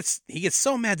 and he gets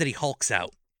so mad that he hulks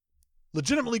out.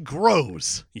 Legitimately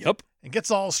grows. Yep. And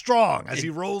gets all strong as he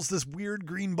rolls this weird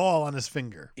green ball on his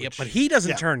finger. Yep, but he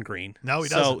doesn't turn green. No, he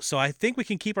doesn't. So I think we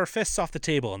can keep our fists off the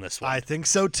table in this one. I think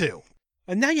so, too.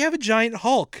 And now you have a giant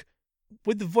Hulk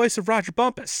with the voice of Roger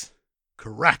Bumpus.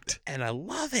 Correct. And I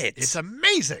love it. It's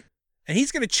amazing. And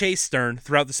he's going to chase Stern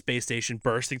throughout the space station,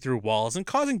 bursting through walls and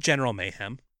causing general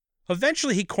mayhem.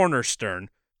 Eventually, he corners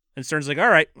Stern, and Stern's like, all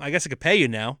right, I guess I could pay you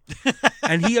now.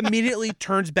 And he immediately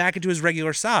turns back into his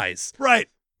regular size. Right.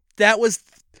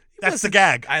 That's the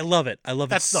gag. I love it. I love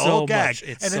That's it so the whole gag. much.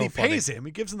 It's and then so he pays him.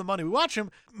 He gives him the money. We watch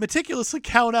him meticulously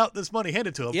count out this money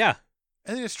handed to him. Yeah.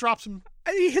 And then he just drops him.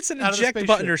 And he hits an out of the eject button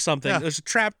spaceship. or something. Yeah. There's a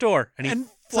trap door, and he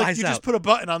it's flies like you out. just put a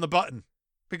button on the button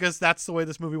because that's the way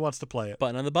this movie wants to play it.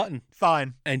 Button on the button.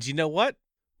 Fine. And you know what?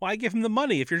 Why give him the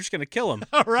money if you're just going to kill him?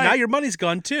 All right. Now your money's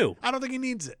gone too. I don't think he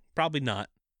needs it. Probably not,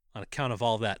 on account of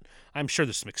all that. I'm sure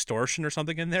there's some extortion or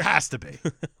something in there. Has to be.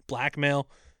 Blackmail.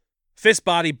 Fist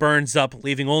body burns up,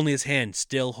 leaving only his hand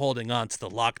still holding on to the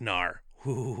Lochnar.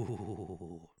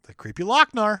 Ooh. The creepy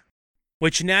Lochnar.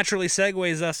 Which naturally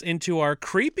segues us into our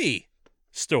creepy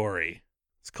story.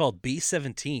 It's called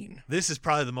B-17. This is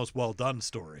probably the most well done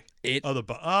story. Is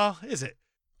it?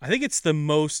 I think it's the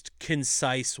most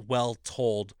concise,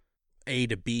 well-told A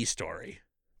to B story.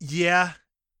 Yeah.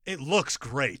 It looks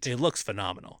great. It looks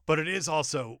phenomenal. But it is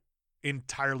also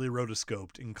entirely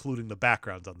rotoscoped, including the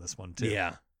backgrounds on this one, too.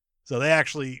 Yeah. So they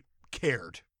actually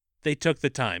cared. They took the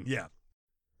time. Yeah.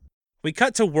 We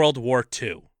cut to World War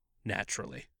II,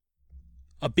 naturally.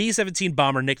 A B-17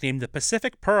 bomber nicknamed the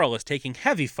Pacific Pearl is taking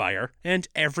heavy fire, and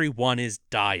everyone is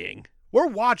dying. We're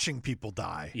watching people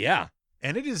die. Yeah.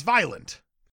 And it is violent.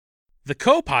 The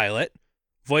co-pilot,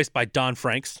 voiced by Don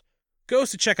Franks, goes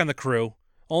to check on the crew,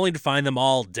 only to find them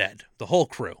all dead, the whole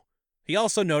crew. He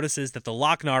also notices that the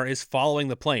Lochnar is following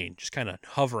the plane, just kind of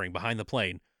hovering behind the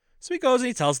plane. So he goes and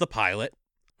he tells the pilot,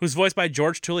 who's voiced by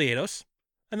George Touliatos,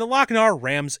 and the Lochnar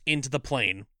rams into the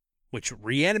plane, which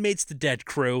reanimates the dead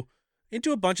crew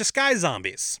into a bunch of sky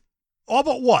zombies. All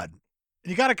but one.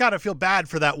 And you gotta feel bad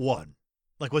for that one.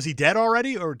 Like, was he dead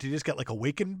already, or did he just get, like,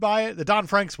 awakened by it? The Don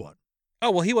Franks one.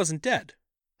 Oh, well, he wasn't dead.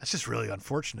 That's just really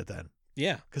unfortunate then.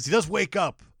 Yeah. Because he does wake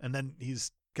up, and then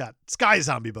he's got sky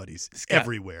zombie buddies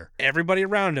everywhere. Everybody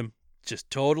around him just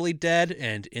totally dead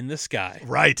and in the sky.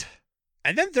 Right.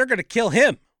 And then they're going to kill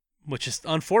him, which is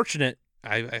unfortunate.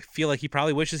 I feel like he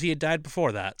probably wishes he had died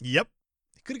before that. Yep.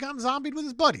 He could have gotten zombied with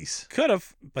his buddies. Could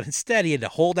have, but instead he had to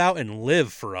hold out and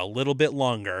live for a little bit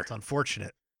longer. It's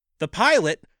unfortunate. The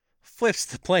pilot flips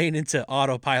the plane into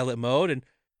autopilot mode and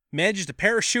manages to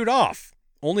parachute off,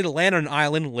 only to land on an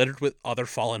island littered with other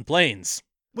fallen planes.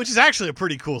 Which is actually a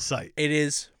pretty cool sight. It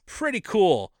is pretty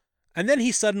cool. And then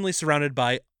he's suddenly surrounded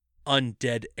by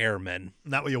undead airmen.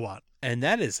 Not what you want. And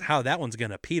that is how that one's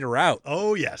going to peter out.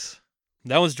 Oh, yes.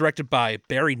 That was directed by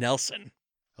Barry Nelson.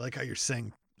 I like how you're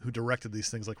saying who directed these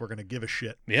things like we're going to give a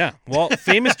shit. Yeah. Well,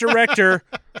 famous director,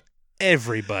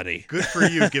 everybody. Good for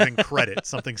you giving credit,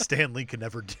 something Stan Lee could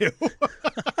never do.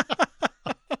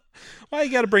 Why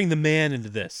you got to bring the man into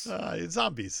this?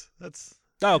 Zombies. That's...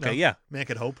 Oh, okay, yeah. Man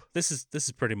could hope. This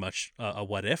is pretty much a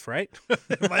what if, right?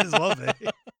 Might as well be.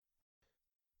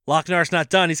 Lochnar's not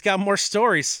done. He's got more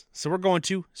stories. So we're going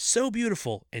to So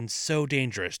Beautiful and So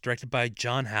Dangerous, directed by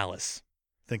John Hallis.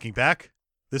 Thinking back,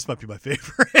 this might be my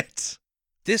favorite.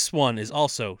 This one is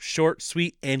also short,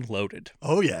 sweet, and loaded.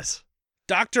 Oh, yes.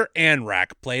 Dr.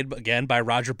 Anrak, played again by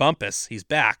Roger Bumpus. He's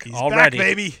back He's already. back,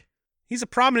 baby. He's a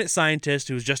prominent scientist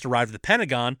who has just arrived at the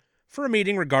Pentagon for a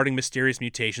meeting regarding mysterious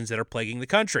mutations that are plaguing the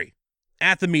country.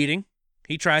 At the meeting,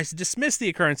 he tries to dismiss the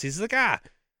occurrences. He's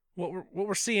like, what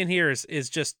we're seeing here is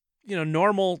just,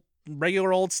 normal,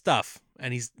 regular old stuff.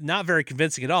 And he's not very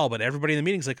convincing at all, but everybody in the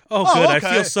meeting's like, oh, good, okay.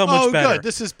 I feel so much better. Good,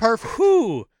 this is perfect.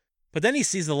 Whew. But then he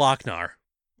sees the Lochnar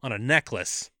on a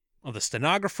necklace of the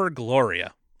stenographer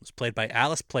Gloria, who's played by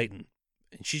Alice Playton.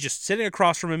 And she's just sitting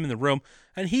across from him in the room,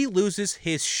 and he loses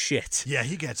his shit. Yeah,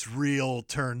 he gets real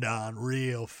turned on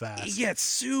real fast. He gets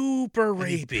super And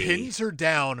he rapey. pins her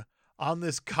down on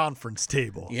this conference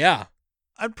table. Yeah.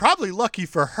 I'm probably lucky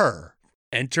for her.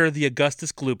 Enter the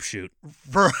Augustus Gloop shoot.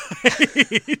 Right.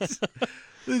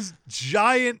 This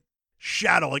giant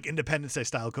shadow, like Independence Day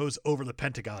style, goes over the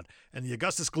Pentagon, and the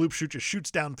Augustus Gloop shoot just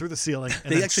shoots down through the ceiling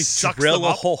and They then actually sucks drill them a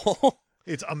up. hole.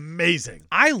 It's amazing.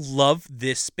 I love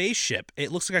this spaceship.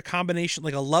 It looks like a combination,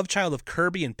 like a love child of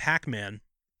Kirby and Pac-Man.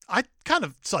 I kind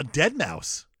of saw Dead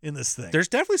Mouse in this thing. There's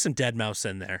definitely some Dead Mouse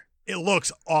in there. It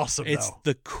looks awesome, It's though,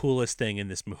 the coolest thing in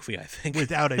this movie, I think.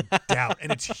 without a doubt,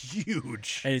 and it's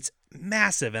huge. And it's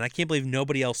massive, and I can't believe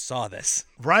nobody else saw this.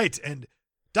 Right, and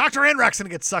Dr. Anrak's going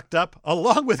to get sucked up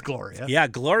along with Gloria. Yeah,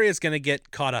 Gloria's going to get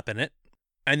caught up in it.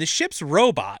 And the ship's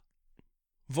robot,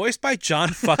 voiced by John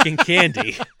fucking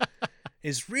Candy,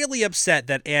 is really upset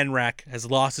that Anrak has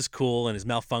lost his cool and is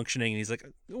malfunctioning. And he's like,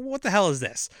 what the hell is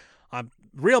this? I'm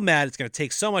real mad. It's going to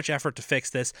take so much effort to fix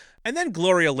this. And then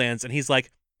Gloria lands, and he's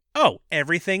like, oh,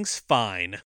 everything's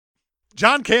fine.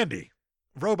 John Candy,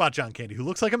 robot John Candy, who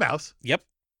looks like a mouse. Yep.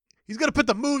 He's going to put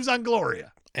the moves on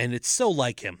Gloria. And it's so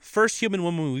like him. First human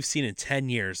woman we've seen in 10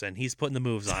 years, and he's putting the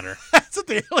moves on her. That's what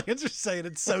the aliens are saying.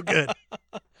 It's so good.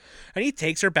 And he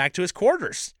takes her back to his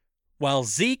quarters. While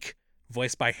Zeke,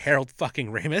 voiced by Harold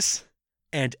fucking Ramis,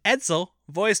 and Edsel,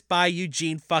 voiced by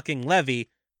Eugene fucking Levy,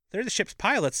 they're the ship's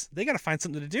pilots. They got to find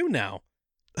something to do now.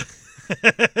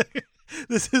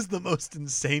 This is the most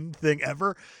insane thing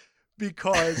ever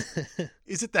because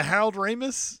is it the Harold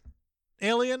Ramis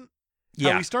alien? How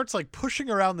Yeah, he starts like pushing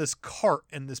around this cart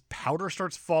and this powder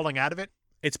starts falling out of it.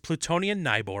 it's Plutonian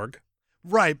Nyborg.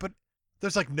 Right, but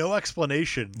there's like no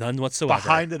explanation None whatsoever.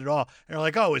 behind it at all. And they're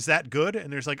like, oh, is that good?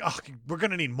 And there's like, oh, we're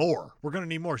going to need more. We're going to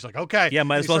need more. She's like, okay. Yeah,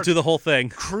 might And as he well starts do the whole thing.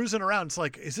 cruising around. It's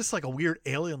like, is this like a weird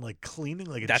alien like cleaning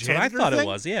like a That's what I janitor thought thing? it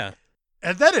was, yeah.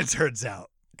 And then it turns out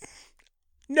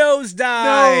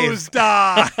Nosedive!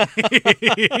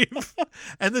 nosedive.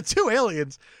 And the two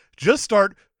aliens just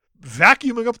start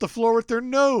vacuuming up the floor with their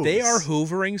nose. They are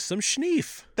hoovering some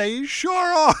schneef. They sure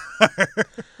are.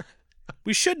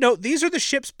 We should note, these are the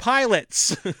ship's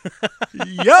pilots.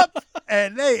 Yep.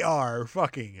 And they are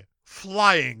fucking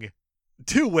flying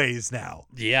two ways now.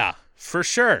 Yeah, for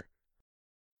sure.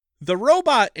 The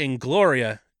robot and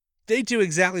Gloria, they do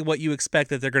exactly what you expect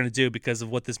that they're going to do because of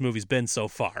what this movie's been so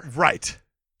far. Right.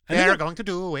 And They're they're- going to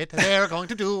do it. They're going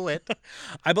to do it.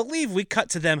 I believe we cut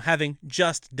to them having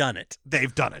just done it.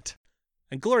 They've done it.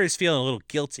 And Gloria's feeling a little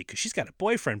guilty because she's got a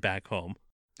boyfriend back home.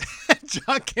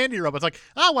 John Candy Robot's like,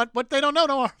 oh, what they don't know,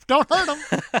 don't hurt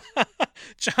them.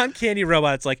 John Candy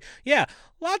Robot's like, yeah,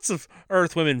 lots of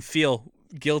Earth women feel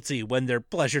guilty when they're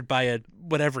pleasured by a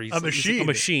whatever. A machine. A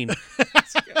machine.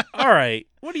 It's like, all right,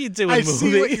 what are you doing, I movie?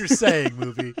 see what you're saying,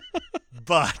 movie.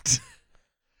 But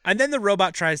And then the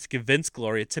robot tries to convince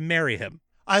Gloria to marry him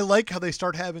I like how they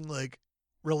start having like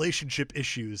relationship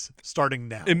issues starting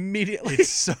now. immediately. It's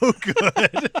so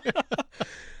good.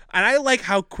 And I like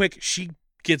how quick she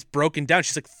gets broken down.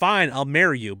 She's like, fine, I'll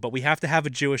marry you, but we have to have a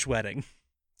Jewish wedding.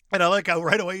 And I like how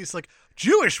right away he's like,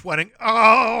 Jewish wedding.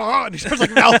 Oh, and he starts like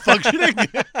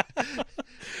malfunctioning.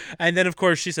 And then, of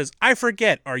course, she says, I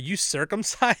forget, are you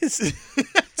circumcised?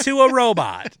 To a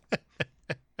robot.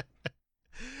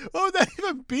 What would that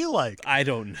even be like? I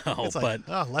don't know, It's but like,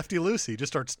 oh, Lefty Lucy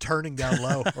just starts turning down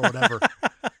low or whatever.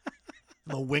 And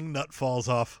the wing nut falls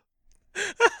off.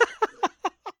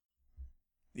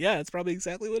 yeah, that's probably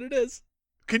exactly what it is.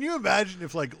 Can you imagine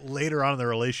if like later on in the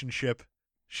relationship,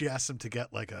 she asks him to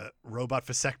get like a robot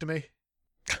vasectomy?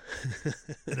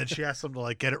 And then she asks him to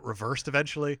like get it reversed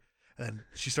eventually. And then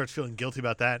she starts feeling guilty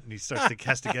about that, and he starts to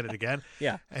has to get it again.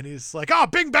 Yeah. And he's like, "Oh,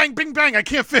 bing bang, I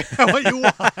can't figure out what you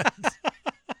want."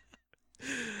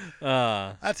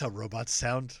 That's how robots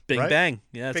sound. Bing right? bang.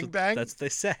 Yeah, that's Bing what, bang? That's what they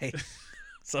say.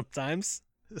 Sometimes.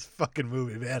 This fucking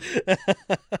movie, man.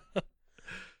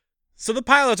 So the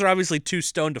pilots are obviously too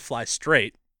stoned to fly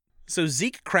straight. So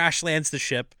Zeke crash lands the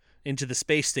ship into the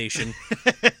space station,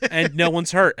 and no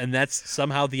one's hurt, and that's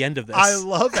somehow the end of this. I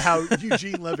love how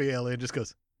Eugene Levy alien just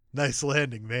goes, "Nice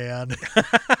landing, man."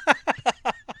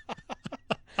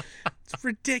 It's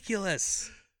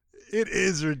ridiculous. It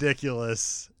is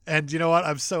ridiculous. And you know what?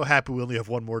 I'm so happy we only have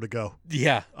one more to go.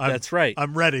 Yeah, that's right.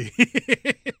 I'm ready.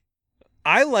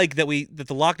 I like that the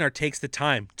Lochnar takes the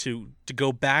time to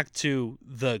go back to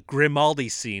the Grimaldi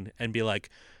scene and be like,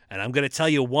 And I'm going to tell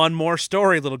you one more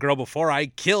story, little girl, before I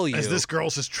kill you. As this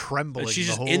girl's just trembling. And she's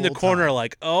the just whole in the corner time.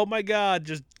 like, oh my God,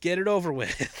 just get it over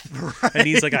with. Right. And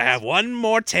he's like, I have one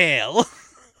more tale.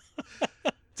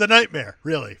 It's a nightmare,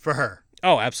 really, for her.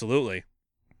 Oh, absolutely.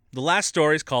 The last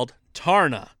story is called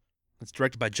Tarna. It's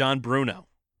directed by John Bruno.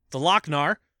 The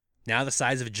Lochnar, now the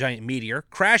size of a giant meteor,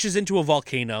 crashes into a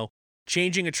volcano,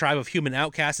 changing a tribe of human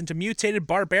outcasts into mutated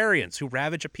barbarians who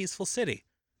ravage a peaceful city.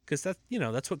 Because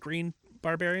that's what green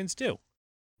barbarians do.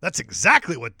 That's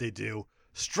exactly what they do.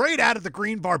 Straight out of the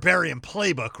Green Barbarian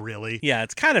playbook, really. Yeah,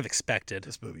 it's kind of expected.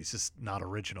 This movie's just not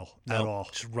original No, at all.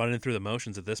 Just running through the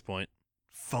motions at this point.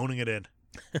 Phoning it in.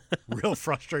 Real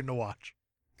frustrating to watch.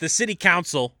 The city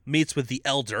council meets with the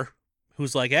elder,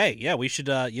 who's like, hey, yeah, we should,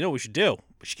 what we should do?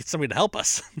 We should get somebody to help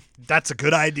us. That's a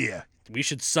good idea. We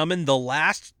should summon the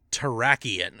last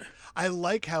Terrakian. I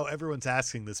like how everyone's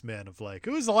asking this man of like,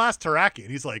 who is the last Terrakian?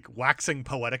 He's like waxing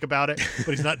poetic about it, but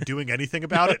he's not doing anything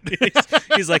about it.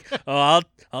 He's like, oh,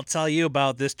 I'll tell you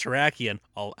about this Terrakian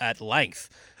at length.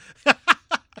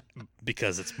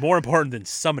 Because it's more important than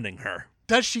summoning her.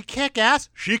 Does she kick ass?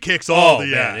 She kicks all the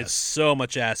man, ass. it's so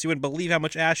much ass. You wouldn't believe how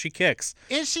much ass she kicks.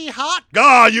 Is she hot?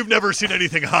 God, you've never seen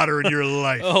anything hotter in your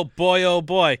life. Oh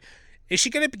boy. Is she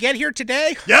going to get here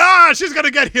today? Yeah, she's going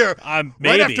to get here. Maybe.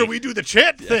 Right after we do the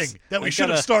chant thing that we should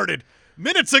have started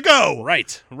minutes ago.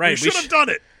 Right. We should have done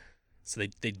it. So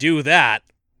they do that.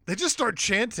 They just start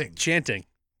chanting.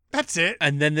 That's it.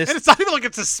 And then And it's not even like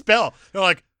it's a spell. They're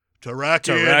like,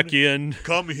 Terrakian,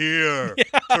 come here.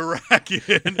 Yeah.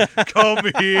 Terrakian, come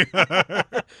here.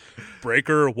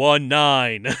 Breaker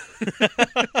 1-9.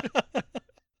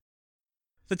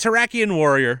 The Terrakian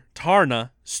warrior,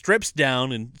 Tarna, strips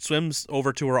down and swims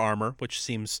over to her armor, which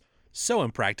seems so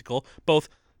impractical, both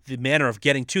the manner of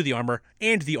getting to the armor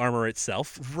and the armor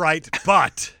itself. Right,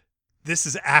 but this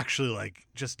is actually like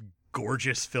just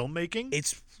gorgeous filmmaking.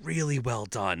 It's really well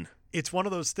done. It's one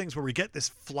of those things where we get this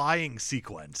flying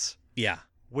sequence. Yeah.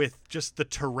 With just the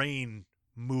terrain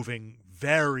moving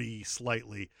very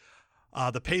slightly.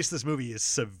 The pace of this movie is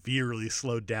severely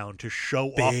slowed down to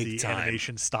show off the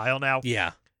animation style now.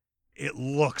 Yeah. It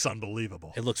looks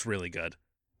unbelievable. It looks really good.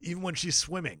 Even when she's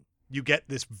swimming, you get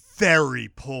this very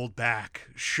pulled back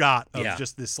shot of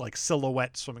just this like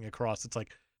silhouette swimming across. It's like,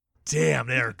 damn,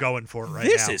 they're going for it right now.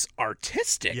 This is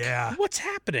artistic. Yeah. What's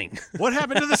happening? What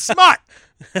happened to the smut?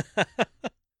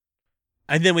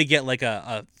 And then we get like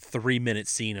a 3-minute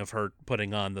scene of her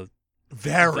putting on the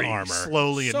armor.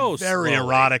 Slowly and So very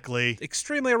slowly. erotically.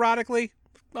 Extremely erotically,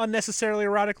 unnecessarily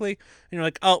erotically. And you're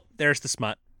like, oh, there's the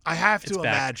smut. I have It's to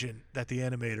back. imagine that the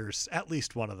animators, at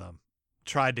least one of them,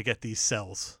 tried to get these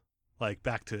cells like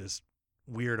back to his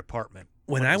weird apartment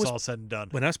when it was all said and done.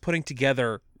 When I was putting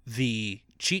together the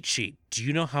cheat sheet, do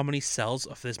you know how many cells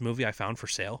of this movie I found for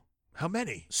sale? How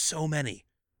many? So many.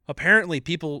 Apparently,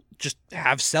 people just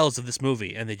have cells of this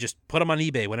movie, and they just put them on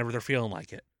eBay whenever they're feeling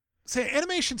like it. Say,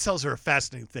 animation cells are a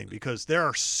fascinating thing because there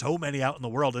are so many out in the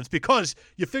world, and it's because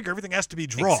you figure everything has to be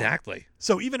drawn. Exactly.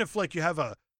 So even if like you have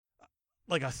a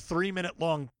 3-minute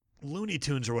long Looney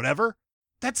Tunes or whatever,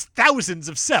 that's thousands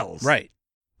of cells. Right.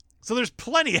 So there's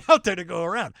plenty out there to go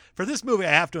around. For this movie,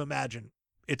 I have to imagine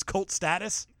it's cult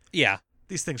status. Yeah.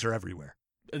 These things are everywhere.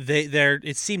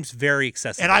 It seems very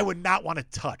accessible. And I would not want to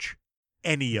touch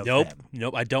any of them.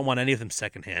 Nope. I don't want any of them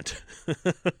secondhand.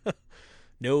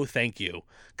 No, thank you.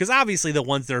 Because obviously the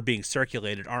ones that are being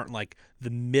circulated aren't like the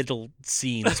middle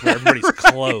scenes where everybody's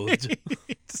clothed.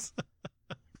 It's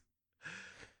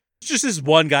just this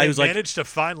one guy who's managed to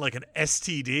find like an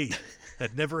STD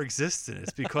that never existed.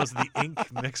 It's because of the ink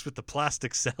mixed with the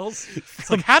plastic cells. It's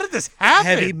like, how did this happen?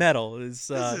 Heavy metal is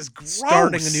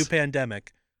starting a new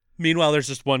pandemic. Meanwhile, there's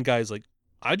just one guy who's like,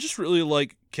 I just really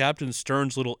like Captain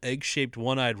Stern's little egg-shaped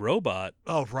one-eyed robot.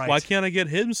 Oh, right. Why can't I get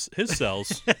his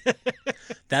cells?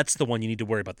 That's the one you need to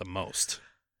worry about the most.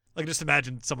 Like, just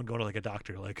imagine someone going to like a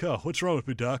doctor, like, oh, what's wrong with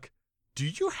me, doc? Do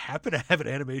you happen to have an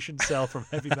animation cell from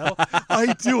Heavy Metal?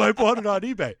 I do. I bought it on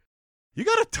eBay. You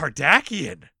got a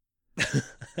Tardakian.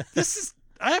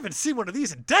 I haven't seen one of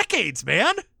these in decades,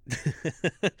 man.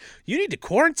 You need to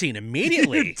quarantine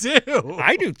immediately. You do.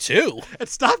 I do too. And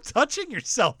stop touching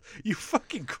yourself, you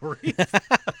fucking creep.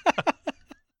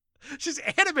 She's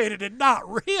animated and not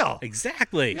real.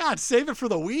 Exactly. God, save it for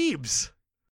the weebs.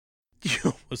 You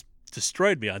almost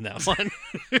destroyed me on that one.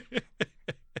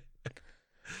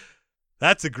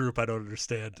 That's a group I don't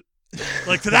understand.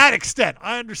 Like, to that extent,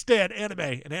 I understand anime,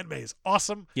 and anime is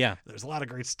awesome. Yeah. There's a lot of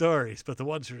great stories, but the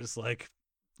ones who are just like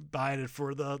buying it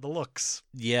for the looks.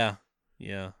 Yeah.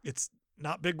 It's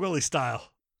not Big Willie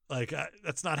style. Like,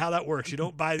 that's not how that works. You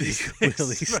don't buy these Big things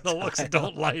Willie for the looks and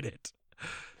don't light it.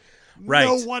 Right.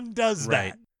 No one does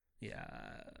Right. that.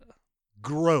 Yeah.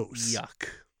 Gross. Yuck.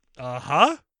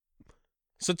 Uh-huh.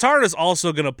 So Tarna's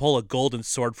also going to pull a golden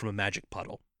sword from a magic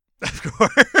puddle Of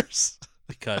course.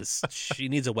 because she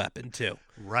needs a weapon, too,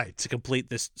 Right. to complete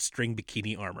this string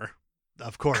bikini armor.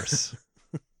 Of course.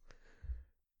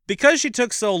 Because she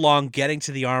took so long getting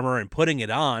to the armor and putting it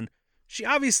on, she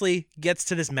obviously gets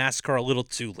to this massacre a little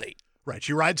too late. Right.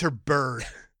 She rides her bird.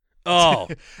 Oh,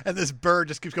 And this bird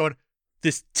just keeps going,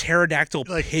 this pterodactyl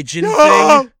like, pigeon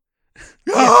no! thing.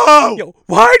 No! Yo,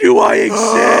 why do I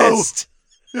exist?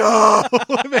 No!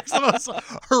 It makes the most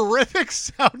horrific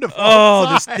sound of all Oh,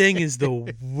 time. this thing is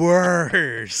the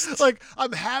worst. Like,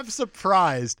 I'm half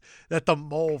surprised that the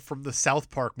mole from the South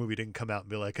Park movie didn't come out and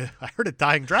be like, I heard a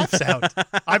dying draft sound.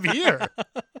 I'm here.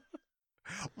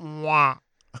 Wah.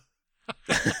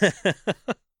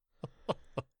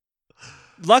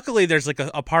 Luckily, there's like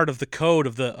a part of the code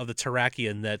of the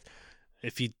Terrakian that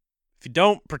if you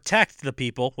don't protect the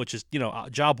people, which is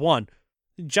job 1,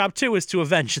 job 2 is to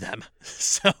avenge them.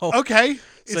 So Okay.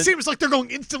 So- It seems like they're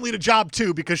going instantly to job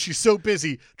 2 because she's so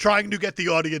busy trying to get the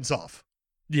audience off.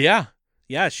 yeah,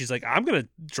 she's like, I'm gonna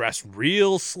dress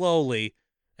real slowly,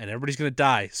 and everybody's gonna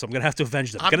die, so I'm gonna have to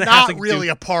avenge them. I'm gonna not have to really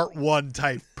a part 1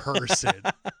 type person.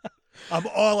 I'm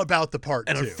all about the part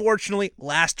and 2. unfortunately,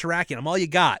 last Terrakian, I'm all you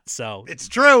got. So It's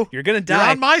true. you're gonna You're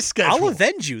die. on my schedule. I'll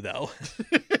avenge you, though.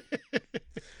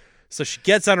 So she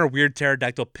gets on her weird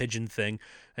pterodactyl pigeon thing,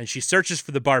 and she searches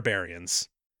for the barbarians.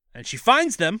 And she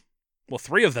finds them, well,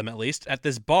 3 of them at least, at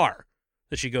this bar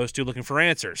that she goes to looking for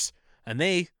answers. And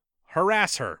they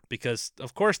harass her, because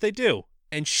of course they do.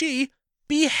 And she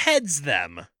beheads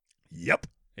them. Yep.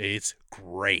 It's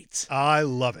great. I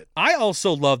love it. I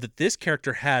also love that this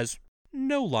character has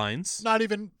no lines. Not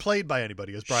even played by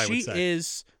anybody, as Brian She would say.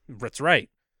 is, that's right.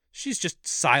 She's just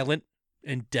silent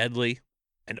and deadly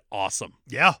and awesome.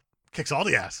 Yeah. Kicks all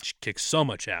the ass. She kicks so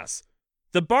much ass.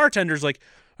 The bartender's like,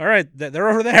 all right, they're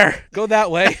over there. Go that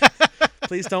way.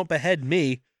 Please don't behead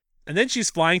me. And then she's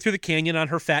flying through the canyon on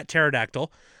her fat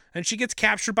pterodactyl, and she gets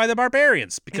captured by the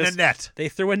barbarians In because a net. they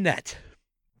threw a net.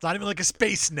 It's not even like a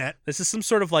space net. This is some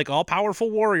sort of like all-powerful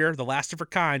warrior, the last of her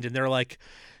kind, and they're like,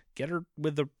 get her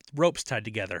with the ropes tied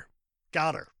together.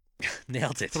 Got her.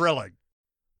 Nailed it. Thrilling.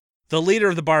 The leader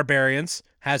of the barbarians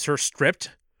has her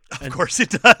stripped, Of course it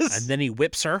does. and then he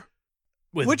whips her.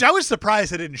 Which I was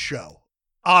surprised it didn't show.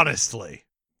 Honestly.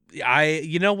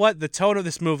 You know what? The tone of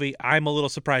this movie, I'm a little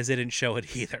surprised they didn't show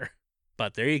it either.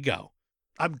 But there you go.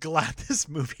 I'm glad this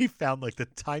movie found like the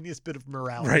tiniest bit of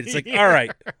morality. Right. It's like, here. all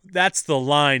right, that's the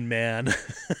line, man.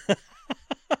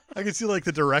 I can see like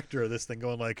the director of this thing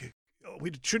going like, "Oh,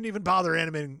 we shouldn't even bother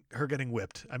animating her getting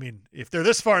whipped. I mean, if they're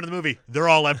this far into the movie, they're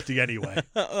all empty anyway."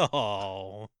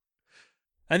 Oh.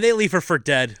 And they leave her for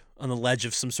dead on the ledge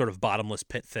of some sort of bottomless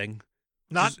pit thing.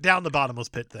 Not down the bottomless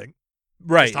pit thing.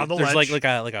 Right. on the There's ledge. like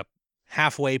a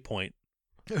halfway point,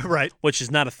 Right. which is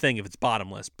not a thing if it's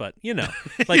bottomless, but you know,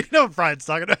 Like, like you know what Brian's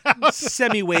talking about.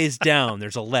 semi ways down,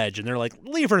 there's a ledge, and they're like,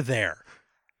 leave her there.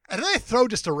 And then they throw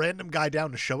just a random guy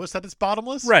down to show us that it's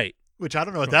bottomless. Right. Which I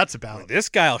don't know what that's about. This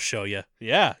guy'll show you.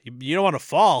 Yeah. You don't want to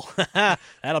fall.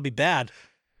 That'll be bad.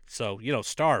 So,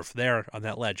 starve there on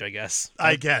that ledge, I guess.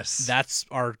 I guess. That's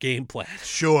our game plan.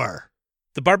 Sure.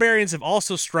 The barbarians have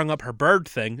also strung up her bird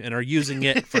thing and are using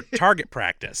it for target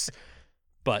practice.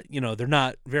 But, they're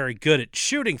not very good at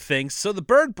shooting things, so the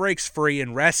bird breaks free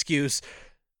and rescues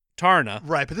Tarna.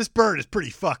 Right, but this bird is pretty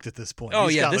fucked at this point. Oh,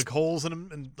 He's yeah, got this like holes in him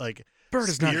and like Bird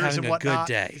is not spears having and a whatnot.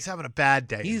 good day. He's having a bad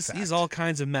day. in He's fact. all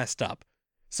kinds of messed up.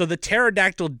 So the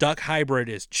pterodactyl duck hybrid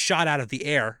is shot out of the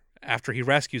air after he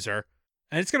rescues her,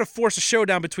 and it's going to force a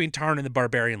showdown between Tarn and the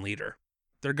barbarian leader.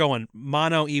 They're going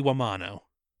mano a mano.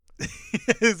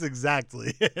 is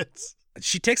exactly it.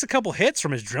 She takes a couple hits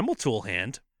from his Dremel tool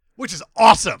hand, Which is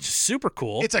awesome. which is super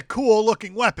cool. It's a cool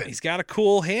looking weapon. He's got a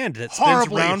cool hand that spins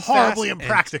around horribly fast and-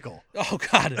 impractical. Oh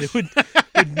God, it would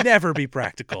never be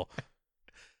practical.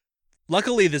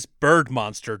 Luckily, this bird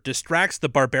monster distracts the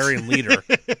barbarian leader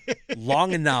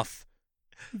long enough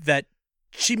that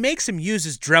she makes him use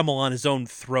his Dremel on his own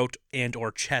throat and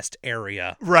or chest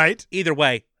area. Right. Either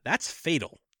way, that's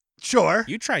fatal. Sure.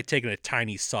 You try taking a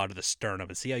tiny saw to the sternum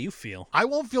and see how you feel. I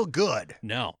won't feel good.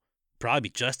 No, probably be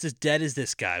just as dead as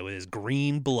this guy with his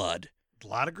green blood. A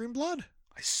lot of green blood.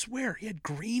 I swear he had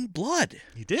green blood.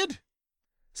 He did.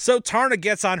 So Tarna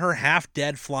gets on her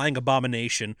half-dead flying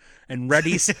abomination and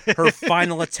readies her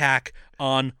final attack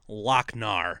on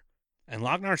Lochnar. And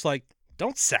Lochnar's like,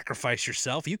 don't sacrifice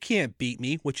yourself. You can't beat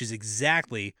me, which is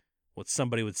exactly what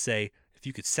somebody would say if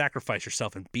you could sacrifice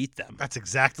yourself and beat them. That's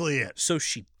exactly it. So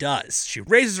she does. She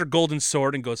raises her golden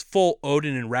sword and goes full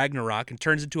Odin and Ragnarok and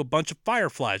turns into a bunch of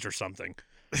fireflies or something.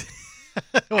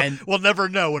 And we'll never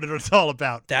know what it's all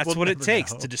about. That's We'll what it never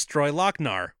takes know. to destroy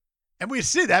Lochnar. And we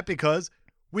see that because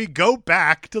we go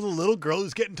back to the little girl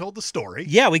who's getting told the story.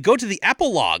 Yeah, we go to the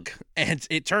epilogue, and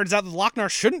it turns out that Lochnar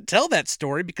shouldn't tell that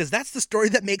story because that's the story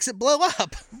that makes it blow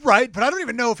up. Right, but I don't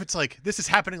even know if it's like this is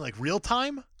happening like real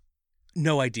time.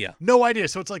 No idea. No idea.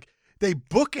 So it's like they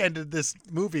bookended this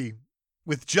movie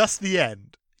with just the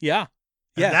end. Yeah.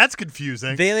 And Yeah. that's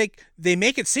confusing. They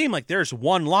make it seem like there's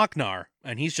one Lochnar,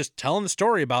 and he's just telling the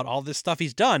story about all this stuff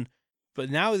he's done. But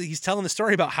now he's telling the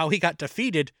story about how he got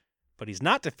defeated, but he's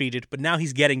not defeated, but now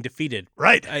he's getting defeated.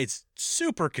 Right. It's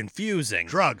super confusing.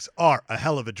 Drugs are a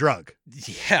hell of a drug.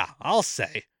 Yeah, I'll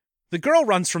say. The girl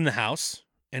runs from the house,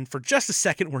 and for just a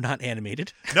second, we're not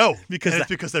animated. No, Because and it's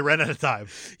because they ran out of time.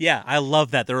 Yeah, I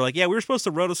love that. They were like, yeah, we were supposed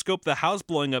to rotoscope the house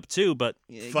blowing up too, but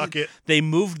Fuck it. they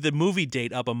moved the movie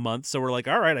date up a month, so we're like,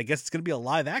 all right, I guess it's going to be a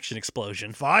live action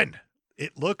explosion. Fine.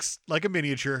 It looks like a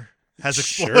miniature. Has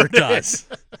Sure exploded. does.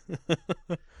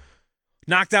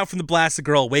 Knocked out from the blast, the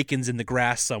girl awakens in the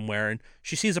grass somewhere, and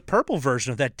she sees a purple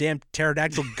version of that damn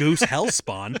pterodactyl goose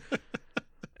hellspawn.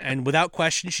 And without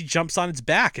question, she jumps on its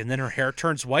back, and then her hair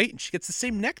turns white, and she gets the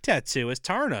same neck tattoo as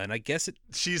Tarna. And I guess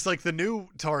She's like the new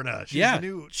Tarna. She's Yeah, the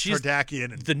new she's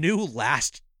Tardakian. And, the new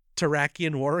last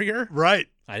Terrakian warrior. right.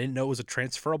 I didn't know it was a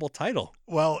transferable title.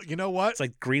 Well, you know what? It's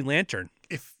like Green Lantern.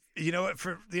 If you know what,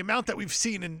 for the amount that we've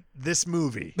seen in this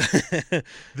movie,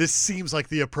 this seems like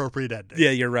the appropriate ending.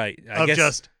 Yeah, you're right. I guess,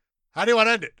 Just how do you want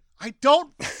to end it? I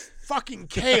don't fucking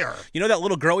care. you know that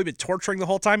little girl we've been torturing the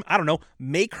whole time? I don't know.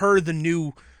 Make her the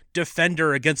new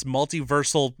defender against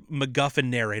multiversal MacGuffin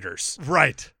narrators.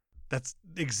 Right. That's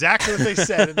exactly what they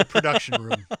said in the production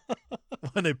room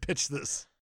when they pitched this.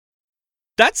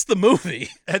 That's the movie.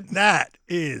 And that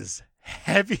is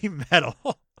Heavy Metal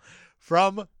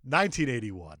from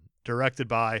 1981, directed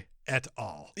by et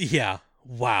al. Yeah.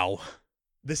 Wow.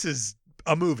 This is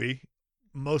a movie,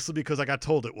 mostly because I got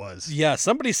told it was. Yeah,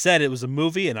 somebody said it was a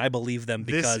movie, and I believe them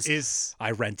because This is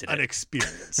I rented an it.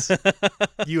 experience.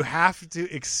 You have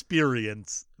to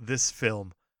experience this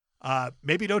film.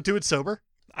 Maybe don't do it sober.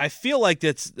 I feel like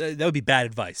that would be bad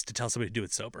advice to tell somebody to do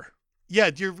it sober. Yeah,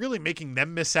 you're really making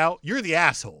them miss out. You're the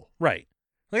asshole. Right.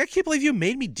 Like, I can't believe you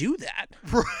made me do that.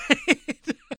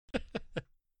 Right.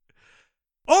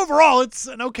 Overall, it's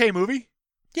an okay movie.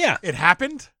 Yeah. It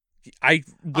happened. I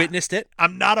witnessed it.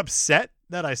 I'm not upset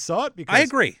that I saw it because I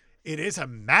agree. it is a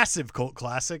massive cult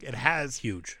classic. It has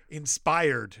Huge.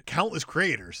 inspired countless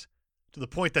creators to the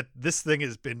point that this thing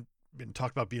has been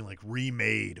talked about being like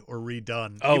remade or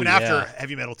redone. Oh, even yeah. after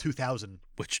Heavy Metal 2000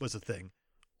 Which was a thing.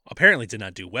 apparently did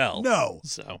not do well. No,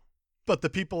 So, but the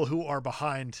people who are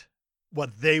behind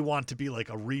what they want to be like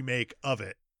a remake of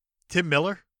it, Tim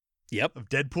Miller yep. of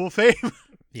Deadpool fame,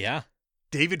 Yeah.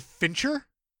 David Fincher,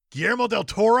 Guillermo del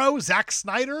Toro, Zack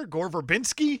Snyder, Gore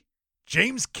Verbinski,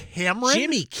 James Cameron,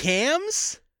 Jimmy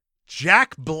Cams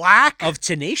Jack Black. of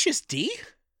Tenacious D?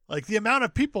 Like the amount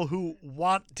of people who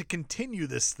want to continue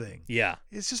this thing Yeah.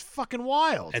 is just fucking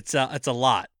wild. It's a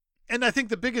lot. And I think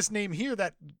the biggest name here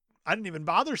that I didn't even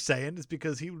bother saying is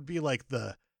because he would be like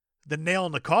the nail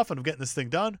in the coffin of getting this thing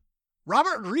done.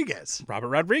 Robert Rodriguez. Robert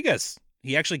Rodriguez.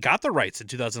 He actually got the rights in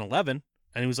 2011,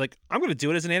 and he was like, I'm going to do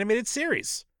it as an animated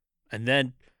series. And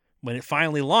then when it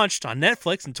finally launched on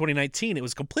Netflix in 2019, it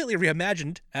was completely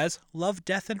reimagined as Love,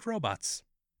 Death, and Robots,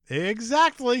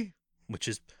 Exactly. which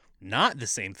is not the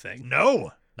same thing.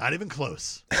 No, not even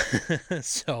close.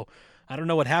 So I don't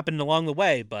know what happened along the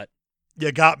way, but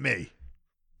You got me.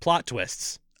 plot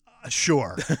twists.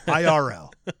 Sure.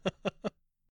 IRL.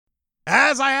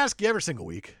 As I ask you every single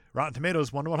week, Rotten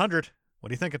Tomatoes 1 to 100.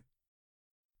 What are you thinking?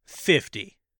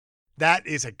 50. That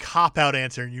is a cop-out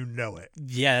answer, and you know it.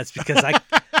 Yeah, that's because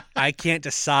I can't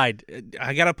decide.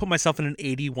 I got to put myself in an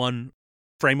 81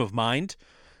 frame of mind,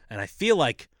 and I feel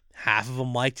like half of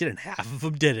them liked it and half of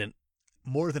them didn't.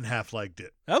 More than half liked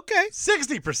it. Okay,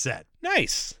 60%.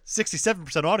 nice.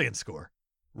 67% audience score.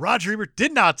 Roger Ebert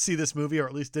did not see this movie, or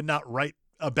at least did not write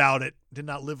about it, did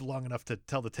not live long enough to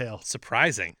tell the tale.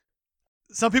 Surprising.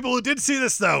 Some people who did see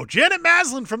this, though. Janet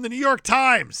Maslin from the New York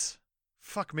Times.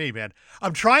 Fuck me, man.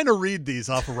 I'm trying to read these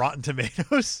off of Rotten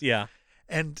Tomatoes. Yeah.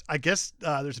 And I guess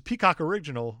there's a Peacock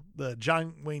original, the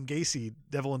John Wayne Gacy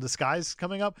Devil in Disguise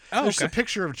coming up. Oh, There's okay. a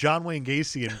picture of John Wayne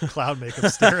Gacy in clown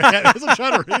makeup staring at me as I'm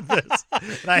trying to read this.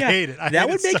 And I Yeah, hate it. that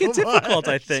would make it difficult,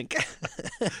 I think.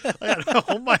 I gotta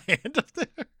hold my hand up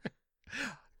there.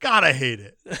 God, I hate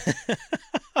it.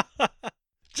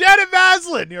 Janet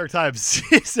Maslin, New York Times,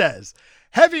 she says,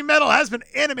 Heavy Metal has been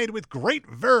animated with great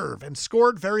verve and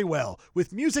scored very well,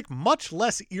 with music much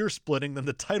less ear-splitting than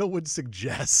the title would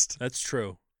suggest. That's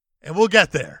true. And we'll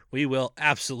get there. We will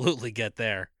absolutely get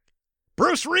there.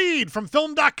 Bruce Reed from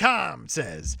Film.com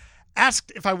says,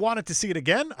 asked if I wanted to see it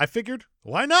again. I figured,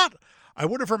 why not? I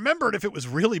would have remembered if it was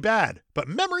really bad, but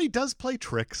memory does play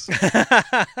tricks.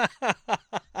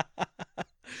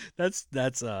 That's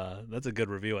a good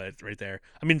review right there.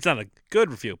 I mean, it's not a good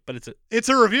review, but it's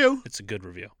a review. It's a good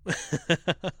review.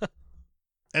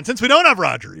 And since we don't have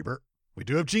Roger Ebert, we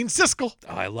do have Gene Siskel.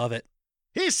 Oh, I love it.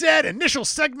 He said initial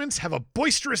segments have a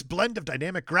boisterous blend of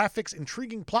dynamic graphics,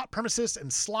 intriguing plot premises,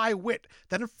 and sly wit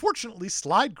that unfortunately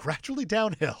slide gradually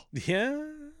downhill. Yeah,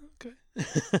 okay.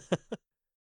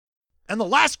 And the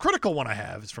last critical one I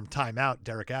have is from Time Out.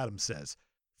 Derek Adams says,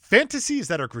 fantasies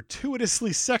that are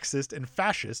gratuitously sexist and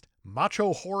fascist,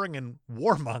 macho whoring and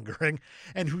warmongering,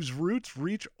 and whose roots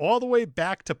reach all the way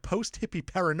back to post-hippie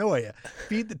paranoia,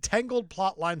 feed the tangled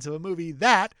plot lines of a movie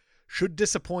that should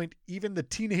disappoint even the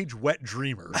teenage wet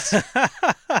dreamers.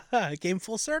 It came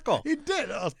full circle. He did.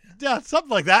 Yeah, something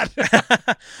like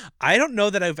that. I don't know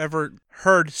that I've ever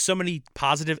heard so many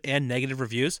positive and negative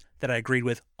reviews that I agreed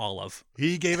with all of.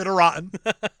 He gave it a rotten,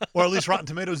 or at least Rotten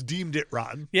Tomatoes deemed it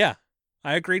rotten. Yeah,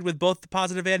 I agreed with both the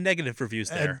positive and negative reviews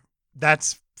there. And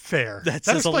that's fair. That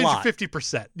explains a lot.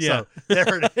 50%. Yeah. So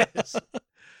there it is.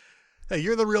 Hey,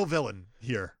 you're the real villain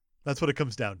here. That's what it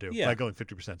comes down to by going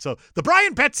 50%. So The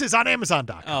Brian Pets is on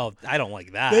Amazon.com. Oh, I don't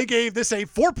like that. They gave this a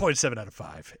 4.7 out of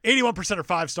 5. 81% are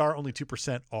 5-star. Only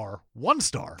 2% are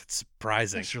 1-star. That's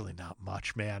surprising. That's really not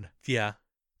much, man. Yeah.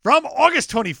 From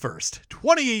August 21st,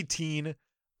 2018,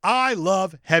 I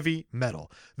love Heavy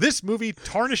Metal. This movie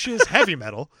tarnishes heavy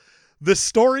metal. The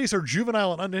stories are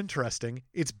juvenile and uninteresting.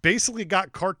 It's basically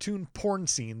got cartoon porn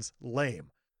scenes.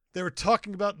 Lame. They were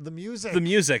talking about the music. The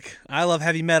music. I love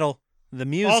heavy metal. The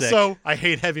music. Also, I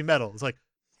hate heavy metal. It's like,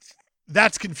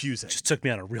 that's confusing. Just took me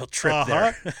on a real trip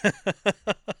there.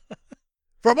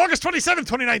 From August 27,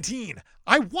 2019,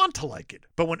 I want to like it,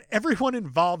 but when everyone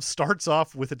involved starts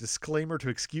off with a disclaimer to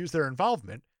excuse their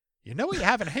involvement, you know what you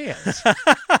have in hands.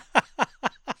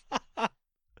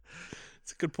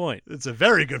 It's a good point. It's a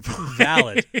very good point.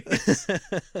 Valid.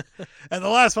 And the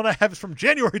last one I have is from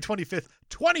January 25th,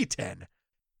 2010.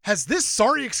 Has this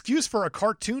sorry excuse for a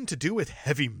cartoon to do with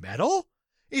heavy metal?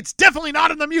 It's definitely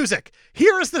not in the music.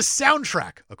 Here is the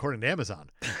soundtrack, according to Amazon.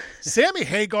 Sammy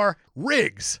Hagar,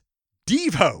 Riggs,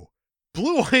 Devo,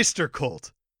 Blue Oyster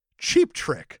Cult, Cheap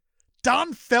Trick,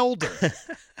 Don Felder,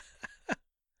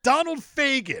 Donald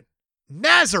Fagen,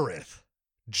 Nazareth,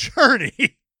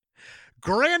 Journey,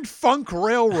 Grand Funk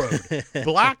Railroad,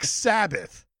 Black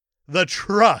Sabbath, The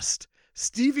Trust,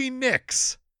 Stevie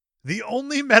Nicks. The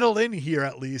only metal in here,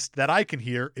 at least, that I can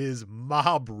hear is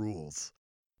Mob Rules.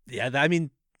 Yeah, I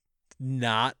mean,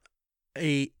 not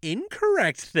a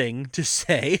incorrect thing to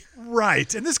say.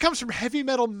 Right. And this comes from Heavy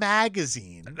Metal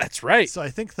Magazine. That's right. So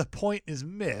I think the point is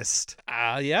missed.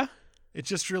 Yeah. It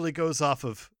just really goes off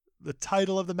of the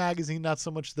title of the magazine, not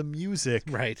so much the music.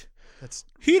 Right. That's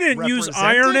he didn't use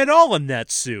iron at all in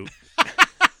that suit.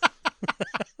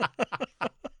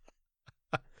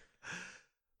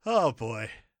 Oh,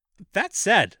 boy. That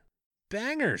said,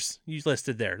 bangers you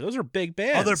listed there. Those are big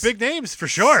bands. Oh, they're big names for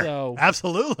sure. So,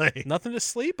 absolutely. Nothing to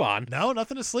sleep on. No,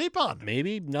 nothing to sleep on.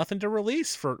 Maybe nothing to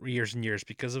release for years and years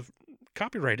because of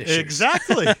copyright issues.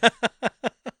 Exactly.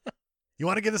 You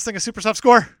want to give this thing a super soft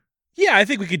score? Yeah, I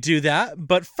think we could do that.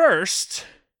 But first...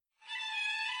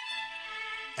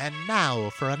 And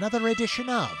now for another edition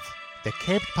of the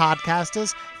Caped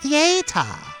Podcasters Theater.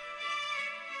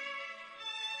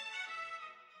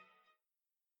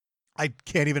 I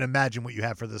can't even imagine what you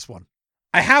have for this one.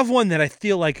 I have one that I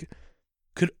feel like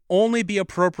could only be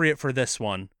appropriate for this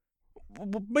one.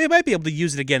 We might be able to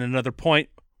use it again at another point.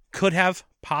 Could have,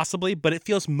 possibly, but it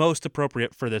feels most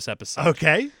appropriate for this episode.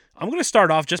 Okay. I'm going to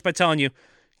start off just by telling you,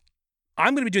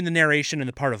 I'm going to be doing the narration in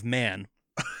the part of man.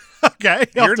 Okay.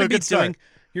 You're going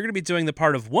to be doing the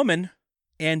part of woman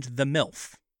and the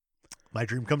MILF. My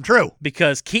dream come true.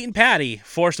 Because Keaton Patty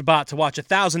forced a bot to watch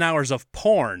 1,000 hours of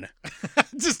porn.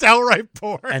 Just outright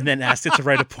porn. And then asked it to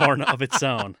write a porn of its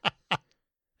own.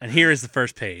 And here is the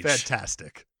first page.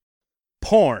 Fantastic.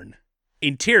 Porn.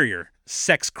 Interior.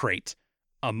 Sex crate.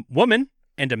 A woman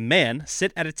and a man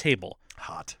sit at a table.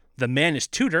 Hot. The man is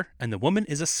tutor and the woman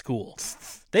is a school.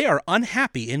 They are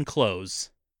unhappy in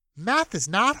clothes. Math is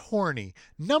not horny.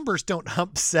 Numbers don't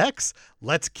hump sex.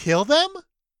 Let's kill them?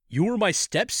 You are my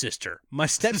stepsister. My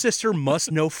stepsister must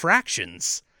know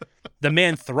fractions. The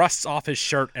man thrusts off his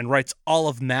shirt and writes all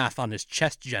of math on his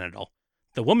chest genital.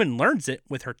 The woman learns it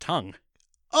with her tongue.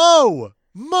 Oh,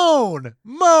 Moan,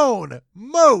 moan,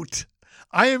 moat.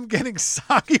 I am getting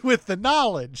soggy with the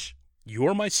knowledge.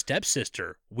 You're my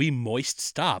stepsister. We moist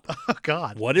stop. Oh,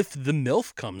 God. What if the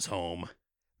MILF comes home?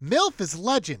 MILF is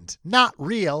legend, not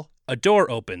real. A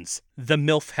door opens. The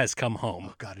MILF has come home.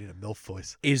 Oh, God, I need a MILF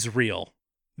voice. Is real.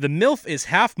 The MILF is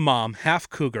half mom, half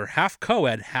cougar, half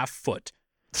co-ed, half foot.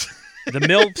 The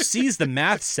MILF sees the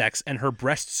math sex and her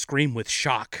breasts scream with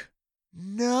shock.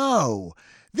 No,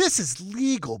 this is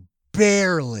legal,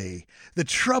 barely. The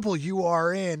trouble you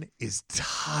are in is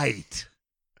tight.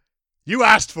 You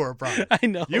asked for it, Brian. I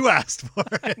know. You asked for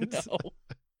it. I know.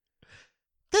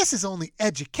 This is only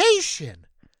education.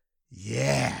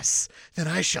 Yes, then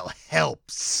I shall help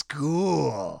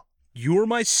school. You're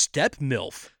my step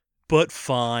MILF, but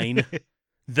fine.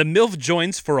 The MILF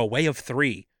joins for a way of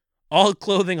 3. All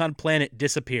clothing on planet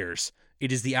disappears.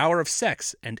 It is the hour of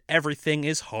sex, and everything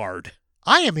is hard.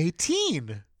 I am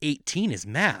 18. 18 is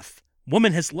math.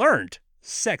 Woman has learned.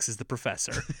 Sex is the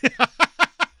professor.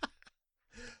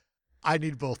 I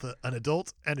need both an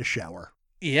adult and a shower.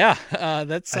 Yeah,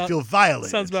 that's. I feel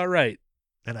violated. Sounds about right.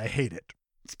 And I hate it.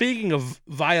 Speaking of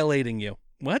violating you,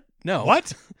 what? No.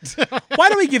 What? Why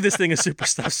don't we give this thing a super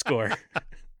stuff score?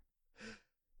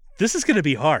 This is going to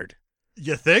be hard.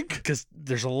 You think? Because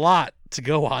there's a lot to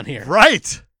go on here.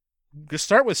 Right. Just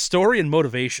start with story and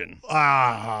motivation. We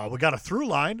got a through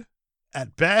line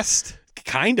at best.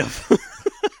 Kind of.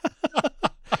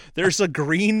 There's a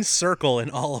green circle in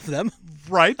all of them.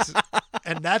 Right.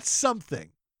 And that's something.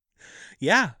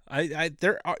 Yeah,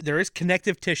 there is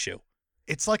connective tissue.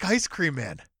 It's like Ice Cream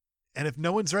Man. And if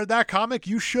no one's read that comic,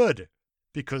 you should.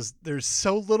 Because there's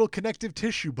so little connective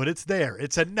tissue, but it's there.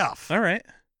 It's enough. All right.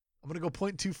 I'm going to go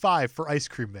 0.25 for Ice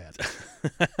Cream Man.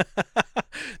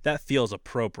 That feels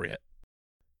appropriate.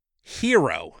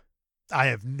 Hero. I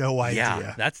have no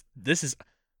idea. Yeah,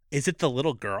 is it the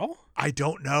little girl? I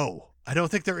don't know. I don't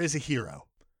think there is a hero.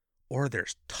 Or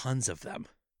there's tons of them.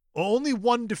 Only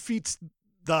one defeats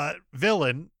the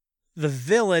villain. The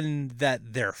villain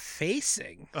that they're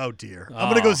facing. Oh, dear. I'm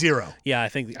going to go 0. Yeah, I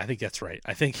think that's right.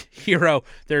 I think hero,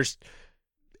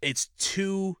 it's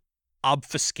too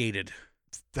obfuscated.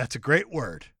 That's a great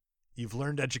word. You've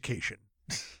learned education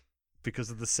because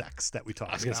of the sex that we talked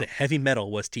about. I was going to say heavy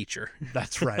metal was teacher.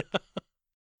 That's right.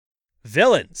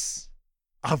 Villains.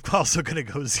 I'm also going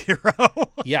to go 0.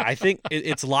 Yeah, I think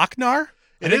it's Lochnar.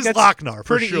 It is Lochnar, for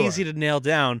pretty sure. easy to nail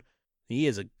down. He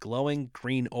is a glowing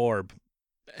green orb.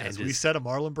 As we said, a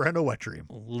Marlon Brando wet dream.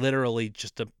 Literally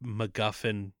just a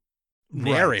MacGuffin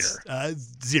narrator. Right.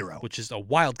 0. Which is a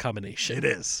wild combination. It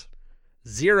is.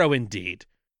 0 indeed.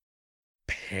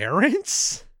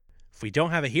 Parents? If we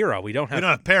don't have a hero, we don't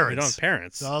have parents. We don't have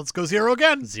parents. So let's go 0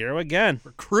 again. 0 again.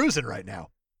 We're cruising right now.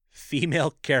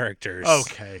 Female characters.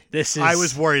 Okay. I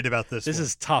was worried about this. This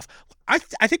is tough. I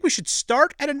think we should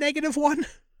start at a -1.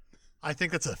 I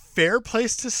think that's a fair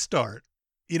place to start.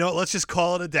 You know, let's just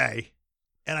call it a day.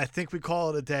 And I think we call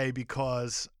it a day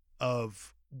because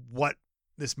of what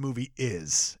this movie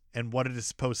is and what it is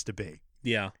supposed to be.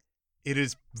 Yeah. It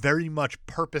is very much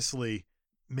purposely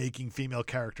making female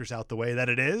characters out the way that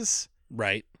it is.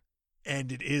 Right.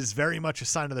 And it is very much a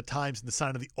sign of the times and the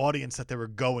sign of the audience that they were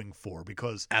going for,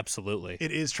 because absolutely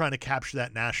it is trying to capture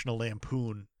that National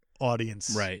Lampoon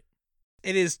audience. Right.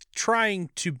 It is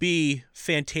trying to be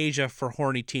Fantasia for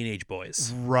horny teenage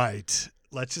boys. Right.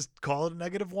 Let's just call it a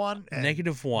 -1. And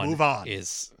 -1 move on.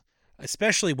 Is,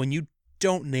 especially when you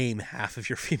don't name half of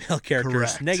your female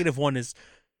characters. Correct. -1 is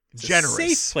generous.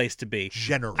 A safe place to be.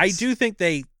 Generous. I do think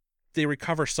they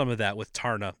recover some of that with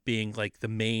Tarna being like the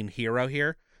main hero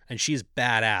here, and she's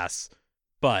badass,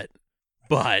 but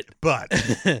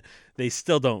they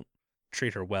still don't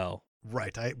treat her well.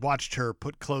 Right. I watched her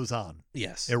put clothes on.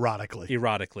 Yes.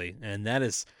 Erotically. And that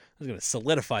is, I was going to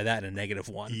solidify that in a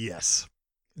 -1. Yes.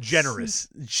 Generous.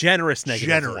 Generous -1.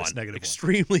 Generous -1.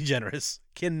 Extremely generous.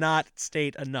 Cannot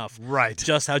state enough. Right.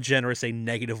 Just how generous a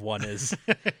 -1 is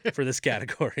for this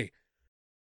category.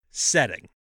 Setting.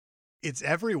 It's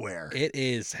everywhere. It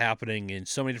is happening in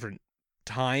so many different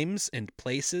times and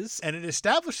places. And it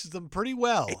establishes them pretty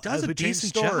well. It does as a we change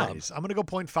decent job. stories. I'm going to go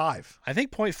 0.5. I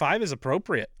think 0.5 is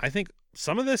appropriate. I think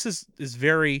some of this is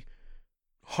very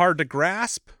hard to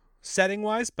grasp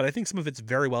setting-wise, but I think some of it's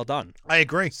very well done. I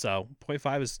agree. So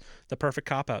 0.5 is the perfect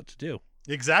cop-out to do.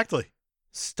 Exactly.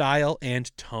 Style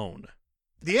and tone.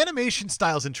 The animation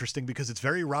style is interesting because it's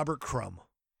very Robert Crumb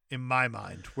in my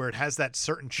mind, where it has that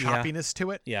certain choppiness to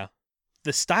it. Yeah.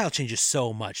 the style changes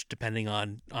so much depending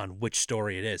on which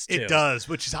story it is, too. It does,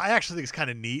 which is I actually think is kind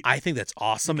of neat. I think that's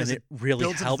awesome, because and it really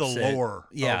builds helps into the lore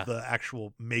Yeah. of the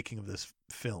actual making of this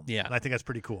film. Yeah. And I think that's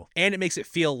pretty cool. And it makes it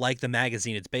feel like the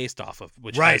magazine it's based off of,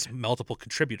 which Right. has multiple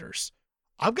contributors.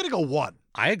 I'm going to go 1.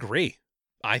 I agree.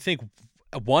 I think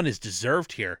 1 is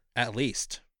deserved here, at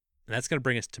least. And that's going to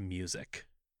bring us to music.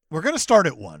 We're going to start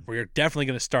at 1. We're definitely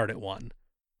going to start at 1.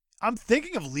 I'm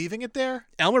thinking of leaving it there.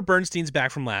 Elmer Bernstein's back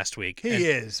from last week. He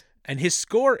is. And his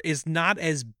score is not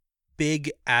as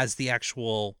big as the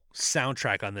actual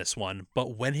soundtrack on this one,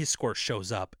 but when his score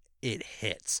shows up, it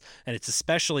hits. And it's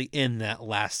especially in that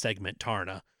last segment,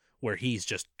 Tarna, where he's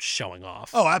just showing off.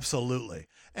 Oh, absolutely.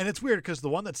 And it's weird because the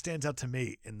one that stands out to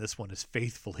me in this one is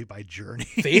Faithfully by Journey.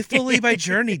 Faithfully by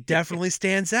Journey definitely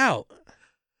stands out.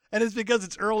 And it's because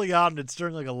it's early on and it's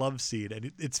during like a love scene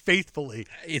and it's Faithfully.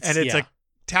 It's a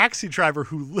taxi driver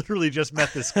who literally just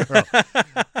met this girl.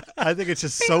 I think it's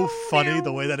just so funny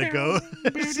the way that it goes.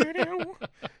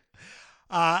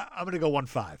 I'm going to go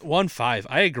 1.5. 1.5.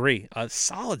 I agree. A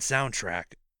solid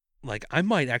soundtrack. Like, I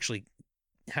might actually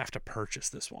have to purchase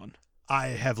this one. I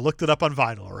have looked it up on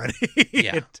vinyl already.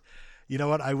 Yeah. You know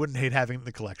what? I wouldn't hate having it in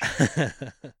the collection.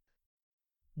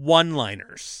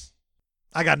 One-liners.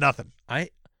 I got nothing. I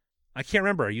can't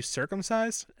remember. Are you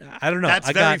circumcised? I don't know. That's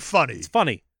very funny. It's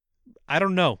funny. I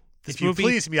don't know. This if you movie,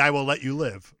 please me, I will let you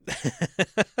live.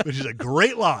 Which is a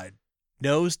great line.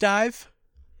 Nosedive.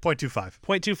 0.25.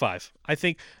 0.25. I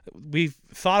think we've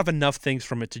thought of enough things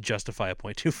from it to justify a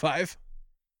 0.25.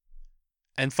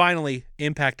 And finally,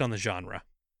 impact on the genre.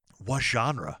 What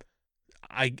genre?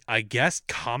 I guess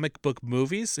comic book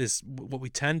movies is what we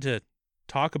tend to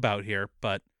talk about here,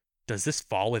 but does this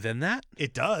fall within that?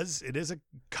 It does. It is a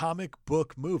comic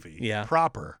book movie. Yeah.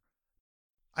 Proper.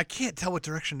 I can't tell what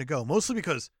direction to go, mostly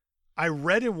because I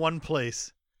read in one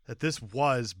place that this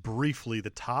was briefly the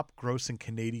top grossing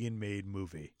Canadian-made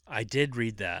movie. I did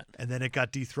read that. And then it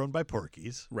got dethroned by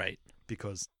Porky's. Right.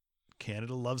 Because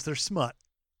Canada loves their smut.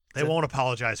 They won't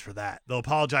apologize for that. They'll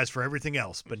apologize for everything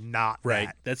else, but not right.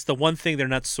 that. That's the one thing they're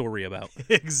not sorry about.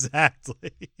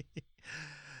 Exactly.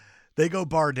 They go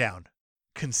bar down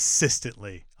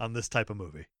consistently on this type of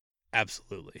movie.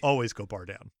 Absolutely. Always go bar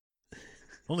down.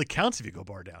 Only counts if you go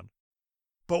bar down.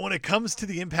 But when it comes to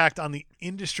the impact on the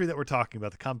industry that we're talking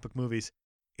about, the comic book movies,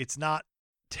 it's not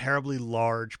terribly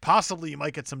large. Possibly you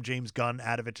might get some James Gunn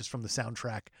out of it just from the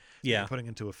soundtrack. Yeah. Putting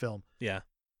into a film. Yeah.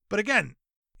 But again,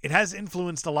 it has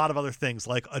influenced a lot of other things,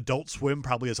 like Adult Swim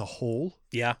probably as a whole.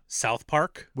 Yeah. South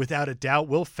Park. Without a doubt.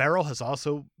 Will Ferrell has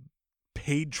also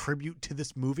paid tribute to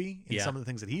this movie in some of the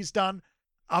things that he's done.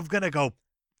 I'm going to go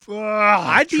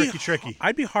tricky.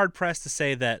 I'd be hard-pressed to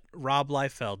say that Rob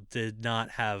Liefeld did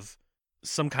not have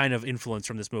some kind of influence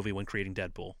from this movie when creating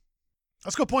Deadpool.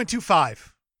 Let's go 0.25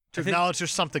 to I think acknowledge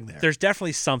there's something there. There's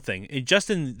definitely something.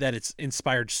 Just in that it's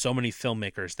inspired so many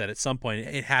filmmakers that at some point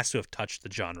it has to have touched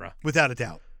the genre. Without a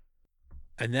doubt.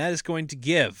 And that is going to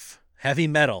give Heavy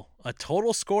Metal a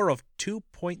total score of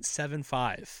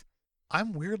 2.75.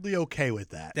 I'm weirdly okay with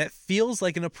that. That feels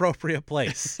like an appropriate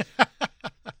place.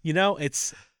 You know,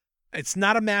 it's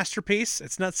not a masterpiece.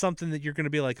 It's not something that you're going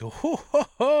to be like,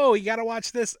 oh, you got to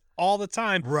watch this all the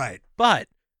time. Right. But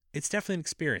it's definitely an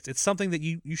experience. It's something that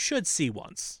you should see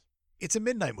once. It's a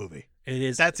midnight movie. It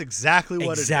is. That's exactly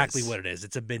what it is. Exactly what it is.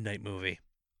 It's a midnight movie.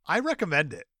 I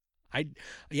recommend it.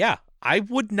 I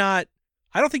would not.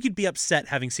 I don't think you'd be upset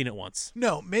having seen it once.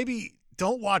 No, maybe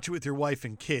don't watch it with your wife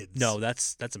and kids. No,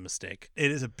 that's a mistake.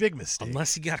 It is a big mistake.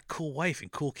 Unless you got a cool wife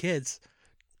and cool kids.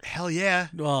 Hell yeah.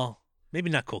 Well, maybe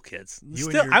not cool kids.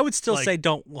 Your, I would still say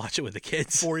don't watch it with the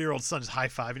kids. 4-year-old sons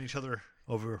high-fiving each other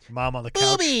over mom on the couch.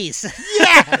 Boobies!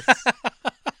 Yes!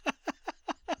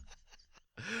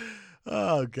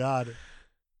 Oh, God.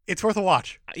 It's worth a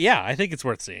watch. Yeah, I think it's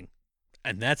worth seeing.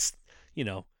 And that's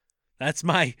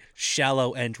my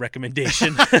shallow end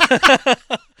recommendation.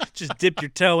 Just dip your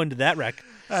toe into that wreck.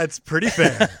 That's pretty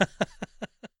fair.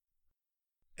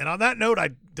 And on that note, I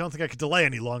don't think I could delay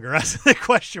any longer asking the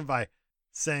question by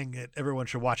saying that everyone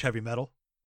should watch Heavy Metal.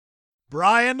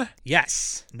 Brian?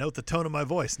 Yes. Note the tone of my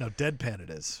voice. Now deadpan it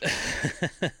is.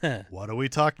 What are we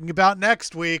talking about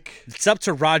next week? It's up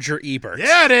to Roger Ebert.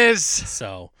 Yeah, it is.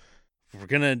 So we're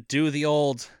going to do the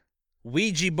old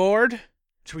Ouija board.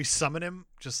 Should we summon him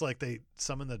just like they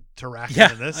summon the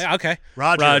Taraka in this? Okay.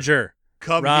 Roger.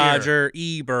 Come Roger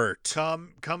here. Ebert.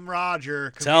 Come,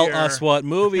 Roger. Come Tell here. us what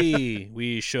movie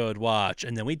we should watch.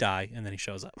 And then we die, and then he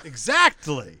shows up.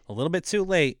 Exactly. A little bit too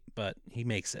late, but he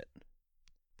makes it.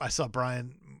 I saw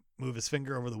Brian move his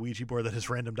finger over the Ouija board that is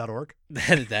random.org.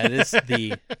 That is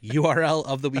the URL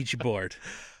of the Ouija board.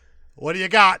 What do you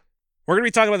got? We're going to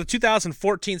be talking about the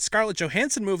 2014 Scarlett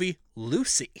Johansson movie,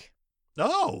 Lucy.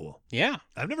 Oh, Yeah.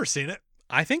 I've never seen it.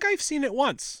 I think I've seen it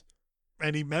once.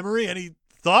 Any memory, any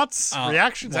thoughts,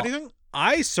 reactions, well, anything?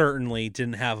 I certainly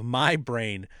didn't have my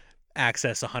brain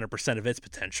access 100% of its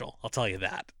potential. I'll tell you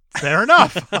that. Fair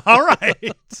enough. All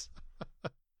right.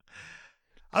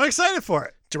 I'm excited for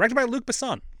it. Directed by Luc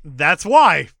Besson. That's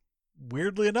why,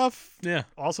 weirdly enough, Yeah.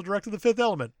 also directed The Fifth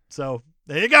Element. So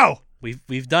there you go.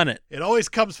 We've done it. It always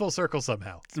comes full circle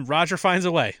somehow. Roger finds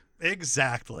a way.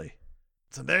 Exactly.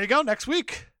 So there you go. Next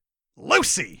week,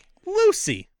 Lucy.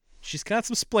 Lucy. She's got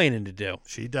some splaining to do.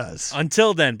 She does.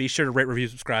 Until then, be sure to rate, review,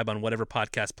 subscribe on whatever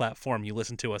podcast platform you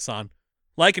listen to us on.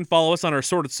 Like and follow us on our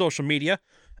assorted social media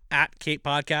at Cape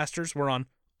Podcasters. We're on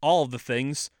all of the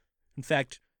things. In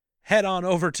fact, head on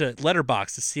over to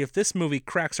Letterboxd to see if this movie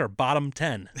cracks our bottom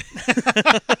 10.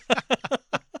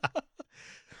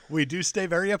 We do stay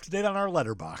very up to date on our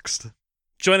Letterboxd.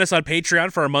 Join us on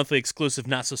Patreon for our monthly exclusive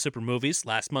Not So Super movies.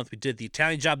 Last month we did The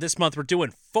Italian Job. This month we're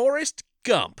doing Forrest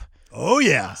Gump. Oh,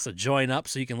 yeah. So join up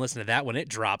so you can listen to that when it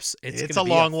drops. It's a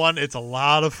long one. It's a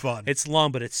lot of fun. It's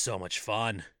long, but it's so much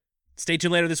fun. Stay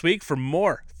tuned later this week for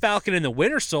more Falcon and the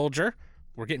Winter Soldier.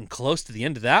 We're getting close to the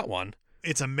end of that one.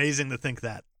 It's amazing to think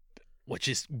that. Which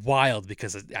is wild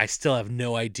because I still have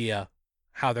no idea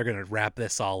how they're going to wrap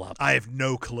this all up. I have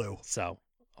no clue. So,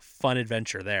 a fun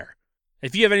adventure there.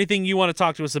 If you have anything you want to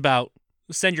talk to us about,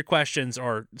 send your questions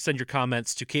or send your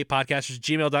comments to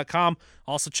capepodcasters@gmail.com.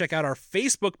 Also, check out our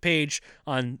Facebook page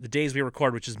on the days we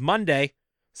record, which is Monday,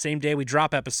 same day we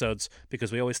drop episodes,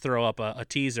 because we always throw up a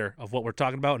teaser of what we're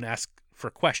talking about and ask for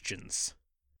questions.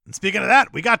 And speaking of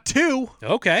that, we got two.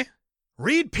 Okay.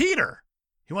 Reed Peter.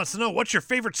 He wants to know, what's your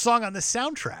favorite song on this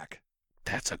soundtrack?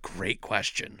 That's a great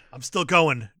question. I'm still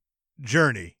going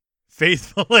Journey.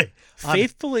 Faithfully.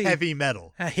 Faithfully. Heavy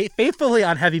metal. Faithfully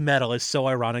on heavy metal is so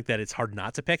ironic that it's hard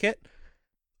not to pick it.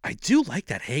 I do like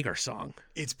that Hagar song.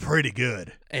 It's pretty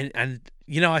good. And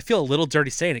you know, I feel a little dirty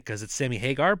saying it because it's Sammy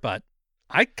Hagar, but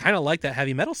I kind of like that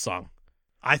heavy metal song.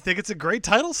 I think it's a great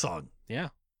title song. Yeah.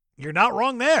 You're not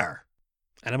wrong there.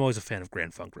 And I'm always a fan of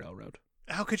Grand Funk Railroad.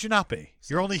 How could you not be?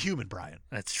 You're only human, Brian.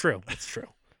 That's true. That's true.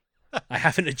 I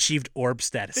haven't achieved orb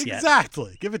status yet.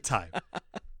 Exactly. Give it time.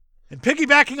 And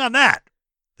piggybacking on that,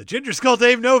 the Ginger Skull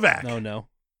Dave Novak. No.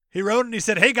 He wrote and he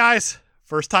said, hey guys,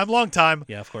 first time, long time.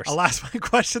 Yeah, of course. I'll ask my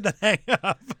question then hang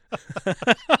up.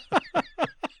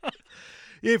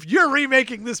 If you're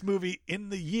remaking this movie in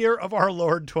the year of our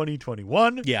Lord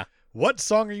 2021, yeah, what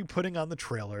song are you putting on the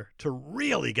trailer to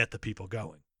really get the people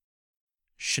going?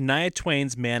 Shania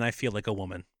Twain's Man, I Feel Like a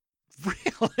Woman.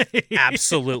 Really?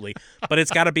 Absolutely. But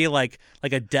it's got to be like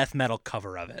a death metal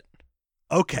cover of it.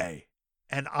 Okay.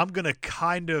 And I'm going to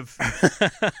kind of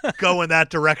go in that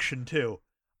direction too.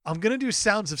 I'm going to do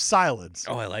Sounds of Silence.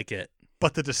 Oh, I like it.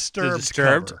 But the Disturbed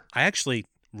cover. I actually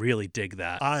really dig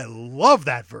that. I love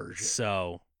that version.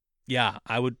 So, yeah,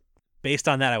 based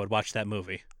on that, I would watch that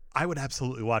movie. I would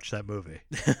absolutely watch that movie.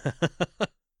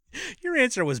 Your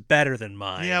answer was better than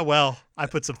mine. Yeah, well, I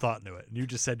put some thought into it. And you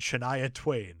just said Shania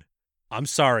Twain. I'm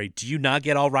sorry. Do you not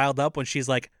get all riled up when she's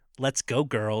like, let's go,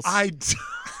 girls? I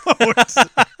don't.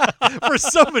 For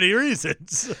so many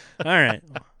reasons. All right.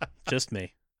 Just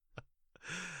me.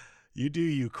 You do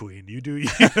you, Queen. You do you.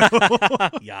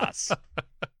 Yes.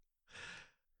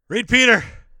 Reed Peter,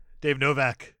 Dave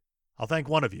Novak. I'll thank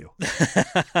one of you.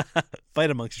 Fight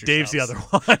amongst yourselves. Dave's the other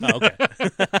one. Oh, okay.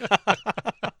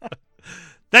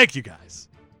 Thank you, guys.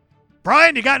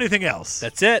 Brian, you got anything else?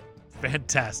 That's it.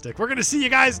 Fantastic. We're going to see you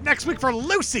guys next week for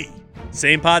Lucy.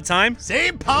 Same pod time.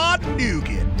 Same pod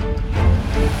nougat.